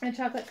 The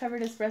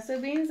chocolate-covered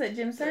espresso beans that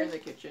Jim They're in said? the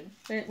kitchen.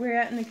 We're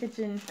at in the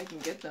kitchen. I can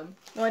get them.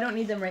 Oh, I don't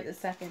need them right this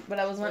second, but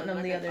I was wanting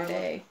them the other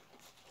day.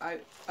 I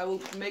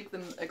will make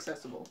them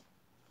accessible.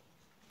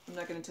 I'm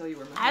not going to tell you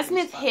where my candy's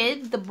Asmith spotted.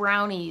 hid the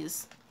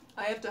brownies.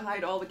 I have to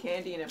hide all the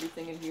candy and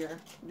everything in here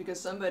because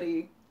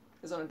somebody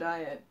is on a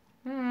diet.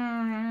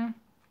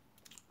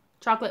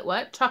 Chocolate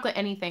what? Chocolate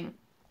anything.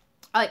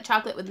 I like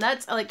chocolate with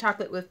nuts. I like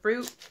chocolate with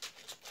fruit.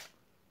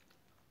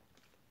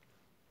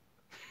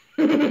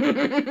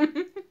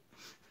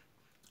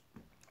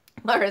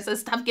 Laura says,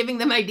 stop giving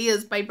them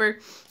ideas, Piper.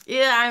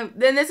 Yeah,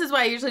 then this is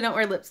why I usually don't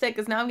wear lipstick,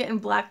 because now I'm getting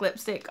black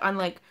lipstick on,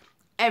 like,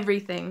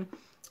 everything.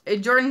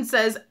 Jordan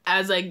says,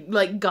 as I,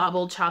 like,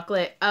 gobble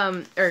chocolate,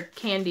 or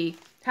candy.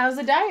 How's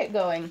the diet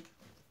going?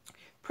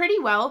 Pretty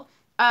well.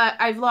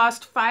 I've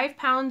lost 5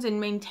 pounds and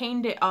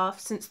maintained it off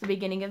since the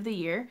beginning of the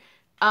year.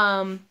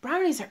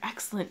 Brownies are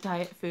excellent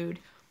diet food.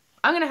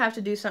 I'm gonna have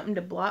to do something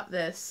to blot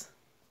this.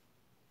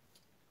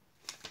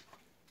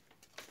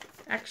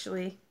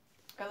 Actually.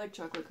 I like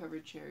chocolate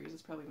covered cherries.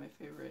 It's probably my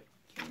favorite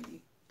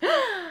candy.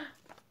 Ah!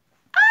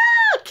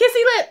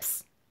 Kissy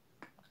lips!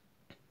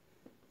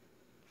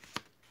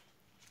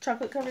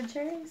 Chocolate covered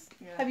cherries?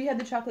 Yeah. Have you had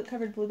the chocolate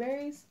covered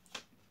blueberries?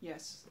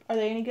 Yes. Are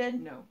they any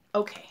good? No.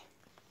 Okay.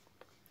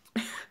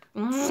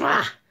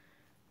 Mwah!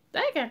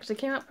 That actually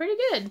came out pretty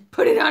good.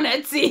 Put it on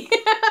Etsy.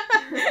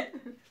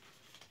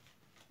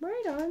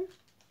 Right on.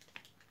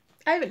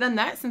 I haven't done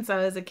that since I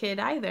was a kid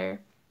either.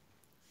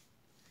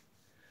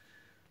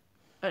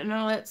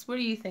 No, let's. What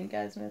do you think,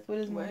 Asmith? What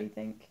does Marty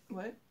think?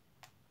 What?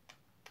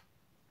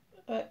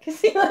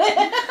 Kissy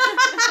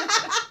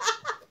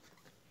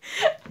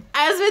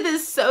Asmith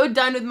is so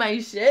done with my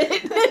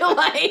shit.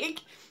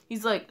 Like,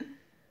 he's like.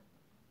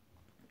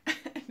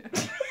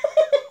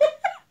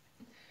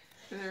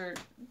 They're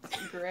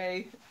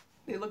gray.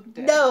 They look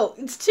dead. No,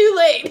 it's too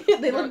late.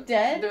 They look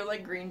dead? They're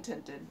like green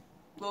tinted.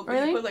 Well,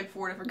 Really? you put like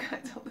 4 different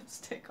kinds of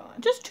lipstick on.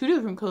 Just 2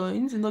 different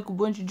kinds and like a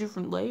bunch of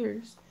different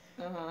layers.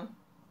 Uh-huh.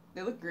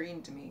 They look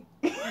green to me.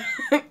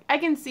 I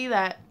can see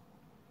that.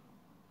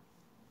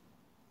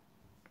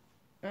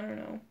 I don't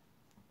know.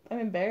 I'm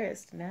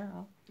embarrassed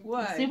now.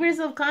 Why? Super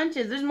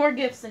self-conscious. There's more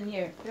gifts in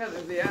here. Yeah,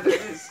 there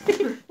is.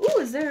 Ooh,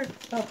 is there?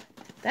 Oh,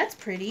 that's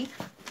pretty.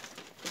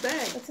 A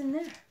bag. What's in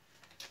there?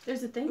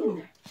 There's a thing in Ooh.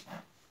 there.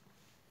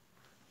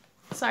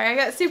 Sorry, I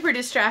got super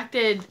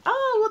distracted.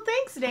 Oh, well,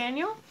 thanks,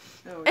 Daniel.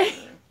 Oh, yeah.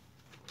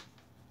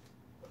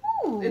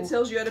 Ooh. It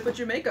tells you how to put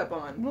your makeup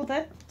on. Well,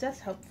 that's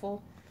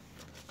helpful.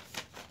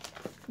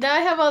 Now I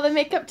have all the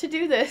makeup to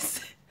do this.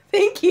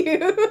 Thank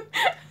you.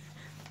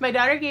 My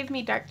daughter gave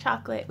me dark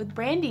chocolate with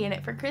brandy in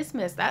it for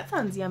Christmas. That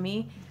sounds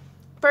yummy.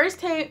 First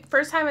time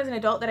as an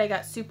adult that I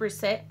got super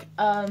sick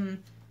on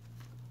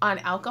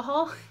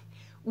alcohol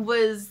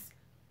was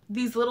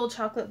these little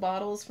chocolate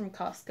bottles from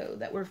Costco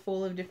that were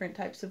full of different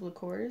types of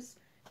liqueurs.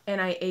 And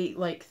I ate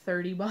like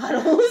 30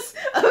 bottles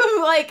of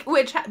like,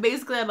 which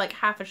basically had like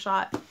half a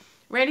shot.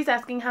 Randy's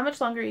asking, how much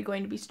longer are you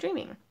going to be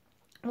streaming?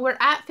 We're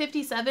at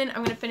 57. I'm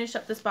going to finish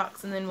up this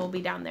box and then we'll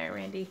be down there,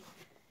 Randy.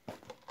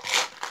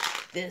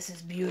 This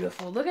is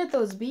beautiful. Look at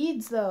those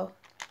beads, though.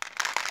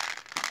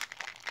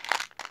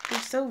 They're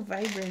so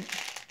vibrant.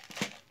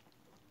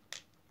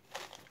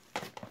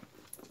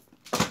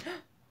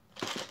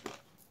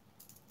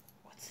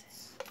 What's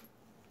this?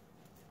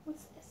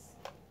 What's this?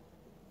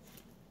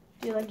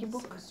 Do you like your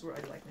book? I swear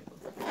I like my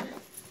book.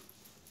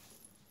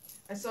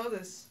 I saw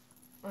this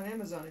on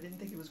Amazon. I didn't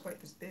think it was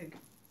quite this big.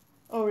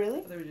 Oh, really?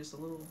 I thought it was just a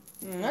little...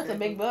 That's a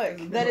big book.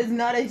 That is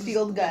not a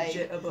field guide.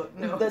 Legit a book.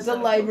 No, That's it's a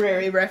not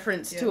library book.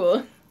 reference Yeah.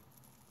 tool.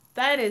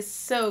 That is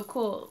so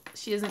cool.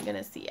 She isn't going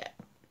to see it.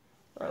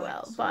 Or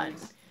well, fun.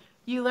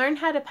 You learn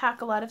how to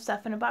pack a lot of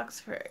stuff in a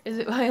box for... Is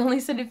it? I only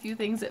said a few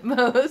things at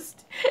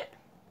most.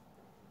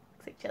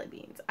 Looks like jelly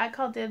beans. I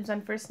call dibs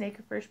on first snake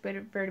or first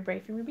vertebrae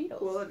from your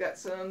beetles. Well, I've got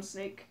some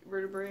snake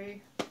vertebrae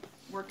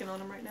working on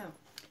them right now.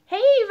 Hey,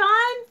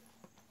 Yvonne!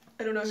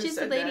 I don't know who She's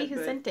the said lady that, who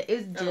but- sent it. It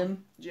was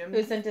Jim. Jim.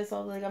 Who sent us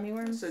all the gummy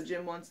worms. So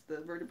Jim wants the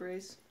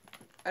vertebrae.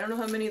 I don't know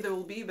how many there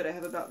will be, but I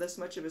have about this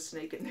much of a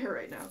snake in there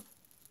right now.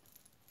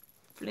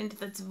 Flint,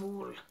 that's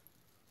wool.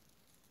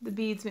 The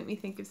beads make me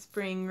think of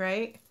spring,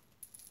 right?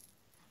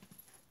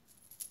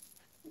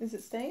 Is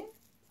it staying?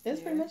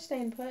 It's pretty Yeah. much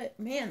staying put.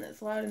 Man,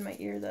 that's loud in my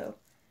ear, though.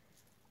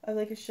 I have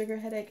like a sugar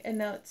headache, and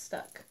now it's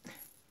stuck.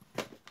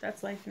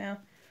 That's life now.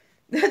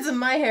 That's in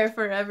my hair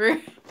forever.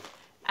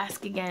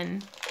 Ask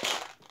again.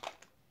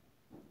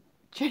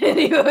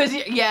 Trinity, what was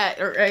your... Yeah,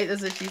 right,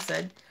 that's what she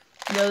said.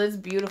 No, that's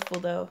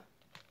beautiful, though.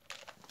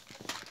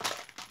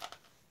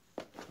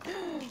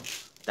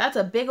 That's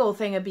a big old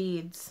thing of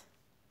beads.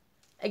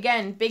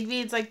 Again, big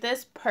beads like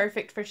this,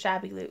 perfect for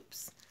shabby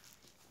loops.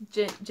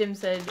 Jim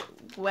said,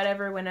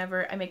 whatever,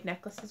 whenever. I make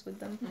necklaces with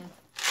them.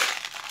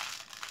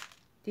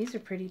 These are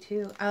pretty,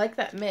 too. I like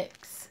that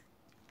mix.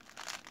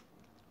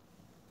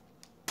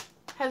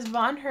 Has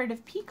Vaughn heard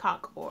of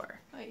peacock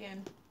ore? Hi,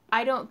 Ann.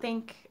 I don't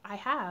think I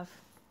have.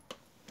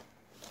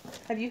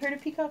 Have you heard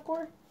of peacock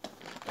ore?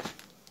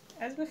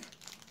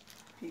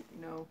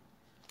 No.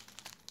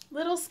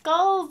 Little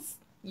skulls.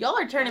 Y'all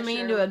are turning me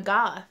sure. into a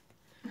goth.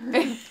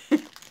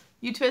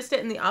 You twist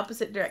it in the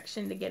opposite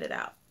direction to get it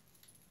out.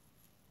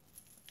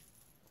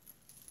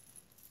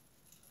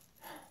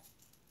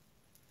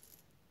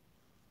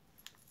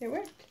 It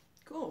worked.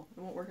 Cool. It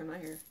won't work in my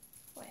hair.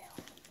 Well,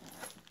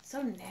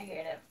 so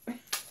negative.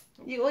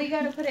 You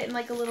gotta put it in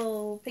like a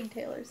little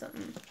pigtail or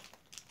something.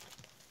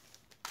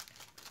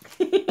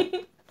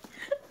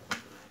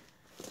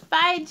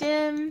 Bye,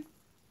 Jim.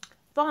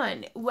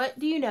 Vaughn, what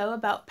do you know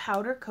about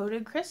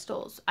powder-coated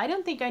crystals? I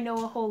don't think I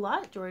know a whole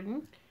lot,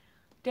 Jordan.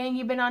 Dang,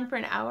 you've been on for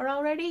an hour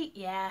already?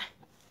 Yeah.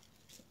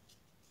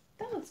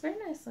 That looks very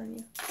nice on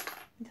you.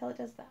 Until it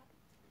does that.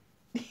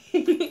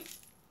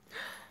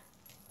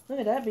 Look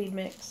at that bead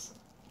mix.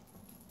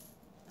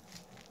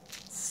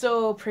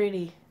 So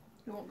pretty.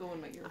 It won't go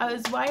in my ear. I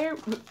was wired...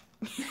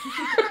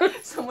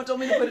 Someone told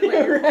me to put it in my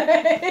ear.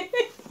 Right.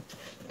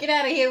 Get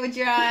out of here with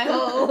your eye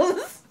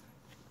holes.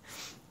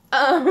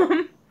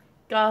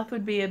 Goth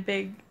would be a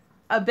bit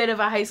of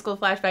a high school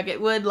flashback.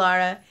 It would,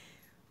 Lara.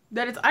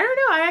 That it's, I don't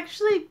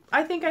know,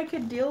 I think I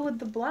could deal with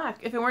the black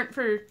if it weren't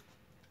for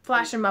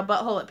flashing my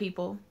butthole at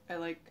people. I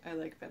like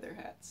feather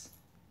hats.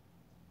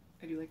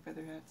 I do like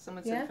feather hats.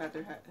 Someone Yeah? said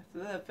feather hat.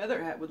 The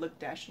feather hat would look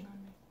dashing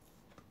on me.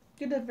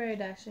 You look very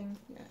dashing.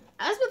 Yeah.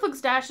 Asmith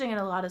looks dashing in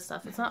a lot of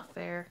stuff. It's not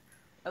fair.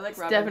 I like It's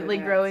Robin Hood definitely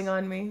hats. growing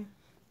on me.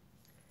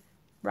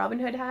 Robin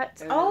Hood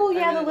hats? I Oh, really- I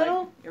yeah, really the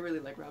little... I really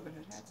like Robin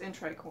Hood hats and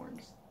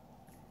tricorns.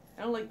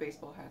 I don't like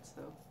baseball hats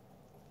though.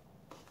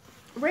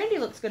 Randy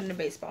looks good in a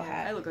baseball I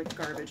hat. look like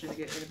garbage in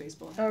a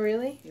baseball hat. Oh,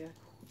 really? Yeah.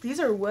 These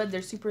are wood.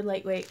 They're super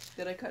lightweight.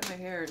 Did I cut my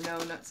hair? No,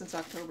 not since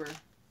October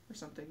or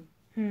something.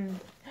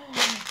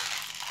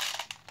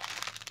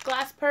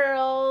 Glass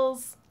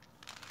pearls.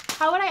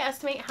 How would I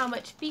estimate how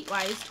much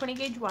feet-wise 20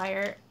 gauge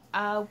wire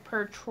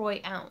per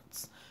troy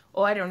ounce?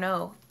 Oh, I don't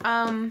know.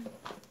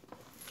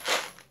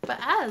 But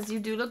you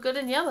do look good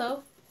in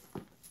yellow.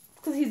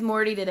 Because he's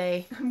Morty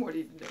today. I'm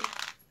Morty today.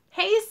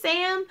 Hey,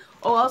 Sam.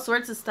 Oh, all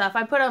sorts of stuff.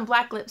 I put on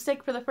black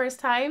lipstick for the first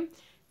time.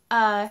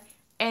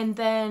 And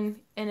then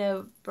in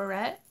a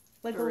beret.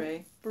 Like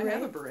Beret. A beret. I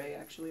have a beret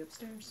actually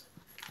upstairs.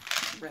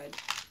 It's red.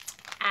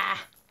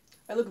 Ah.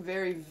 I look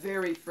very,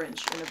 very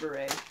French in a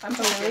beret. I'm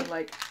really? talking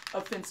like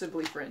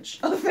offensively French.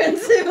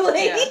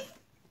 Offensively? Yeah.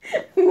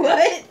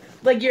 What?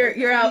 Like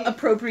you're out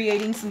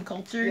appropriating some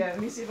culture? Yeah, let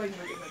me see if I can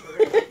look at my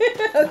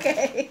beret.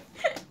 Okay.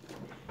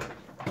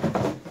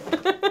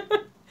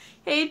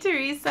 Hey,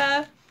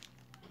 Teresa.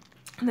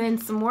 And then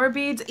some more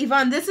beads.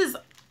 Yvonne, this is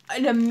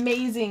an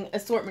amazing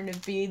assortment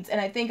of beads,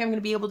 and I think I'm going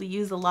to be able to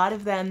use a lot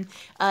of them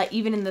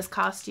even in this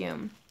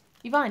costume.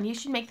 Yvonne, you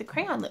should make the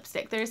crayon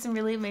lipstick. There's some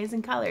really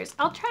amazing colors.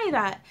 I'll try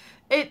that.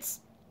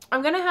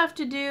 I'm going to have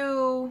to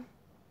do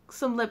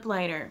some lip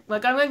liner.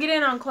 Like, I'm going to get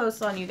in on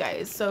close on you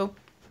guys, so...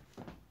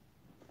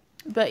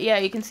 But yeah,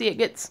 you can see it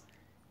gets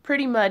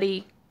pretty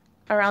muddy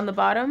around the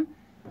bottom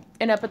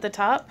and up at the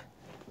top.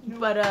 Nope.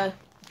 But,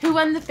 who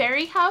won the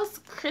fairy house?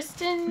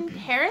 Christine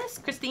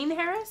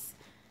Harris?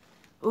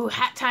 Ooh,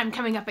 hat time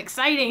coming up.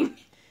 Exciting.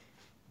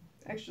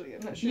 Actually, I'm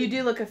not sure. You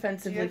do look Do you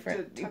offensively have to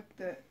French. tuck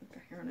the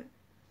hair on it?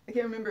 I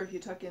can't remember if you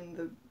tuck in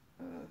the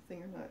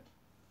thing or not.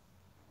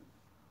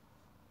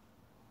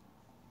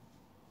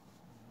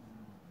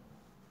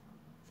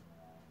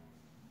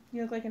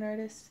 You look like an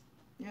artist.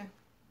 Yeah.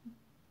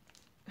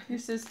 You're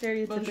so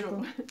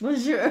stereotypical. Bonjour.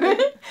 Bonjour.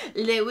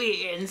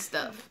 Louis and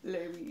stuff. Le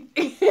oui.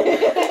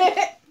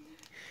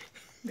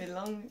 Mes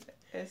langues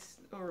est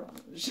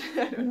orange.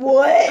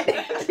 What?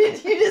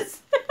 Did you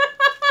just...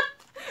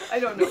 I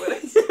don't know what I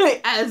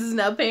said. Az is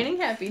now painting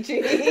happy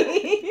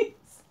trees.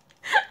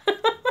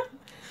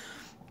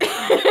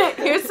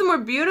 Here's some more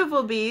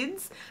beautiful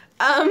beads.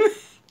 Oh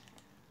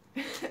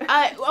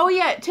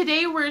yeah,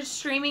 today we're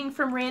streaming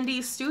from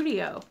Randy's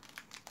studio.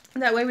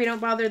 That way we don't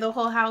bother the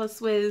whole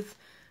house with,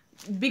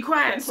 be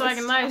quiet so I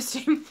can live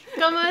stream.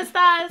 ¿Cómo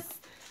estás?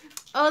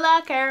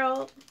 Hola,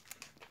 Carol.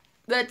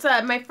 That's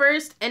my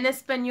first en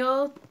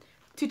español,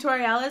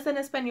 tutoriales en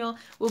español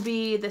will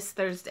be this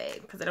Thursday,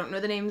 because I don't know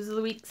the names of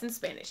the weeks in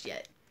Spanish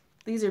yet.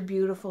 These are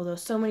beautiful though,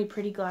 so many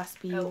pretty glass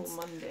beads.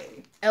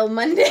 El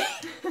Monday.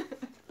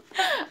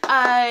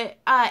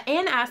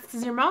 Anne asks,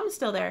 is your mom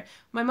still there?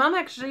 My mom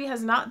actually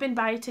has not been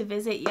by to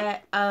visit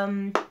yet.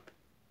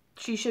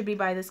 She should be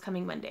by this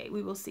coming Monday.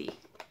 We will see.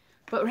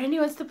 But Randy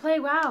wants to play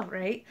WoW,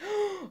 right?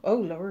 Oh,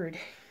 Lord.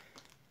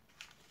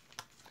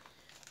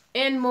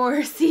 And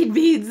more seed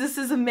beads. This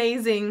is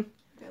amazing.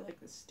 I like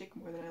the stick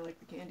more than I like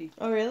the candy.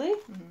 Oh, really?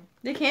 Mm-hmm.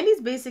 The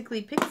candy's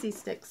basically pixie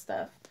stick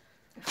stuff.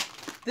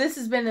 This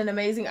has been an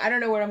amazing... I don't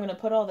know where I'm going to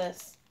put all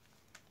this.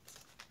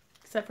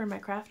 Except for my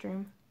craft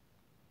room.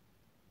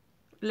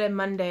 Le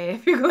Monday,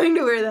 if you're going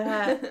to wear the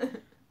hat.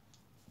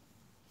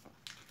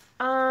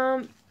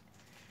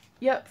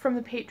 Yep, from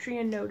the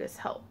Patreon notice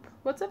help.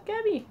 What's up,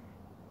 Gabby?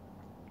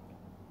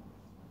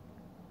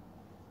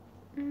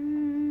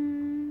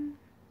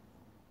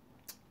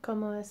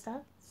 ¿Cómo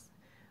estás?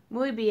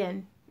 Muy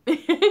bien.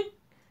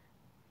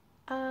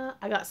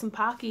 I got some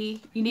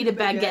Pocky. You need a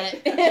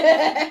baguette.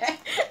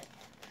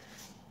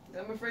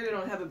 I'm afraid I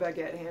don't have a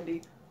baguette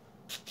handy.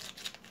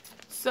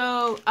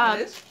 So,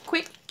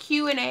 quick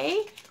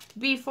Q&A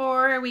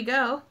before we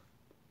go.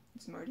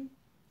 It's Marty.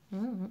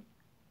 Mm-hmm.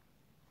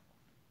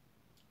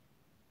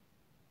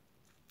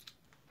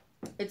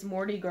 It's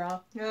Mardi Gras.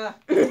 Yeah.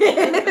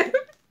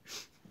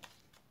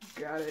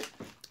 Got it.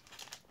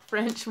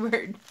 French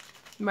word.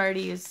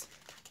 Marty is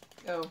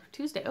Oh.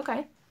 Tuesday.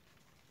 Okay.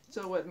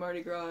 So what,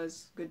 Mardi Gras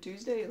is Good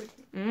Tuesday? Like,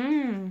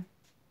 And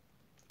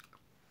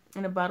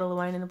a bottle of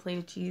wine and a plate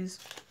of cheese.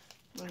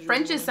 bonjour.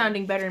 French is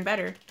sounding better and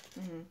better.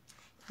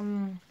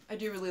 Mm-hmm. I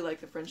do really like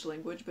the French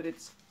language, but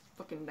it's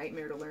fucking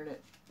nightmare to learn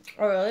it.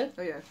 Oh, really?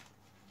 Oh, yeah.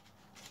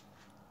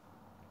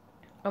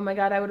 Oh my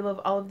god, I would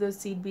love all of those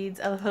seed beads.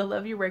 I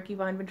love your work,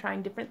 Yvonne. Been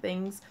trying different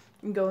things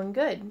and going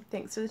good.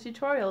 Thanks for the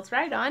tutorials.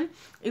 Right on.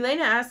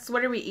 Elena asks,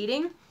 what are we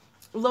eating?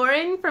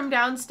 Lauren from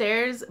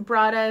downstairs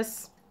brought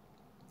us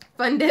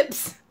Fun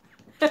Dips.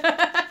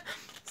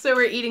 So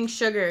we're eating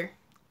sugar.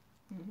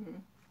 Mm-hmm.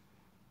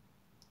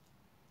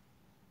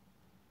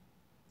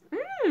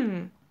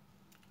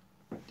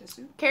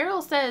 soup.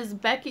 Carol says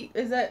Becky.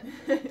 Is that,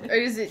 or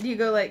is it? Do you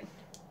go like?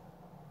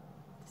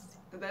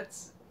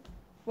 That's.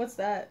 What's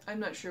that? I'm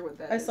not sure what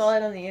that I is. saw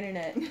it on the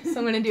internet, so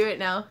I'm gonna do it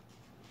now.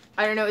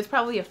 I don't know. It's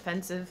probably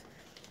offensive.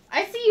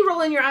 I see you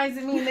rolling your eyes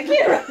at me in the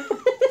camera.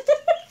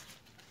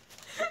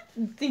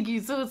 Think you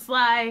so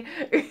sly.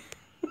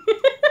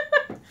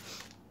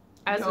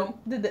 No.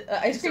 Did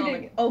the ice cream?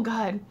 Selling it. Oh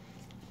God.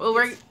 Well,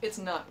 we're. It's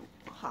not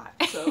hot,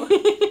 so.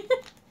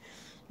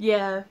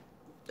 Yeah.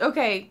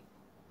 Okay.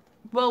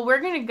 Well,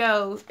 we're gonna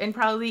go and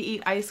probably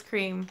eat ice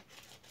cream.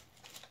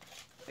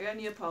 I got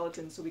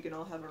Neapolitan, so we can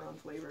all have our own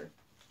flavor.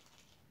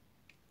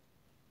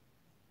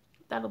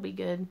 That'll be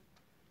good.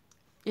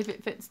 If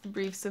it fits the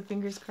brief, so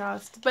fingers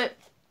crossed. But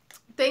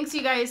thanks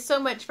you guys so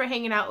much for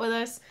hanging out with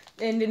us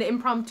and an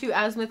impromptu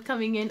Azimuth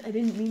coming in. I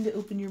didn't mean to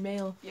open your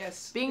mail.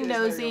 Yes. Being it is my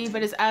real nosy, name.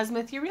 but is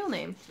Azimuth your real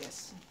name?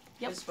 Yes.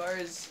 Yep. As far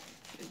as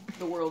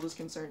the world is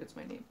concerned, it's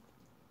my name.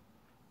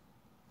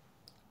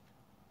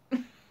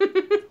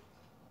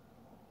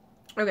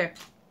 Okay.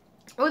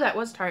 Oh, that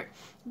was tart.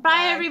 Bye,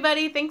 Bye.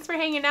 everybody. Thanks for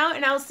hanging out,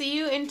 and I'll see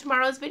you in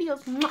tomorrow's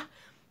videos. Mwah.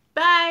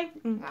 Bye.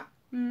 Mwah.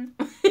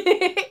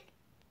 Mm.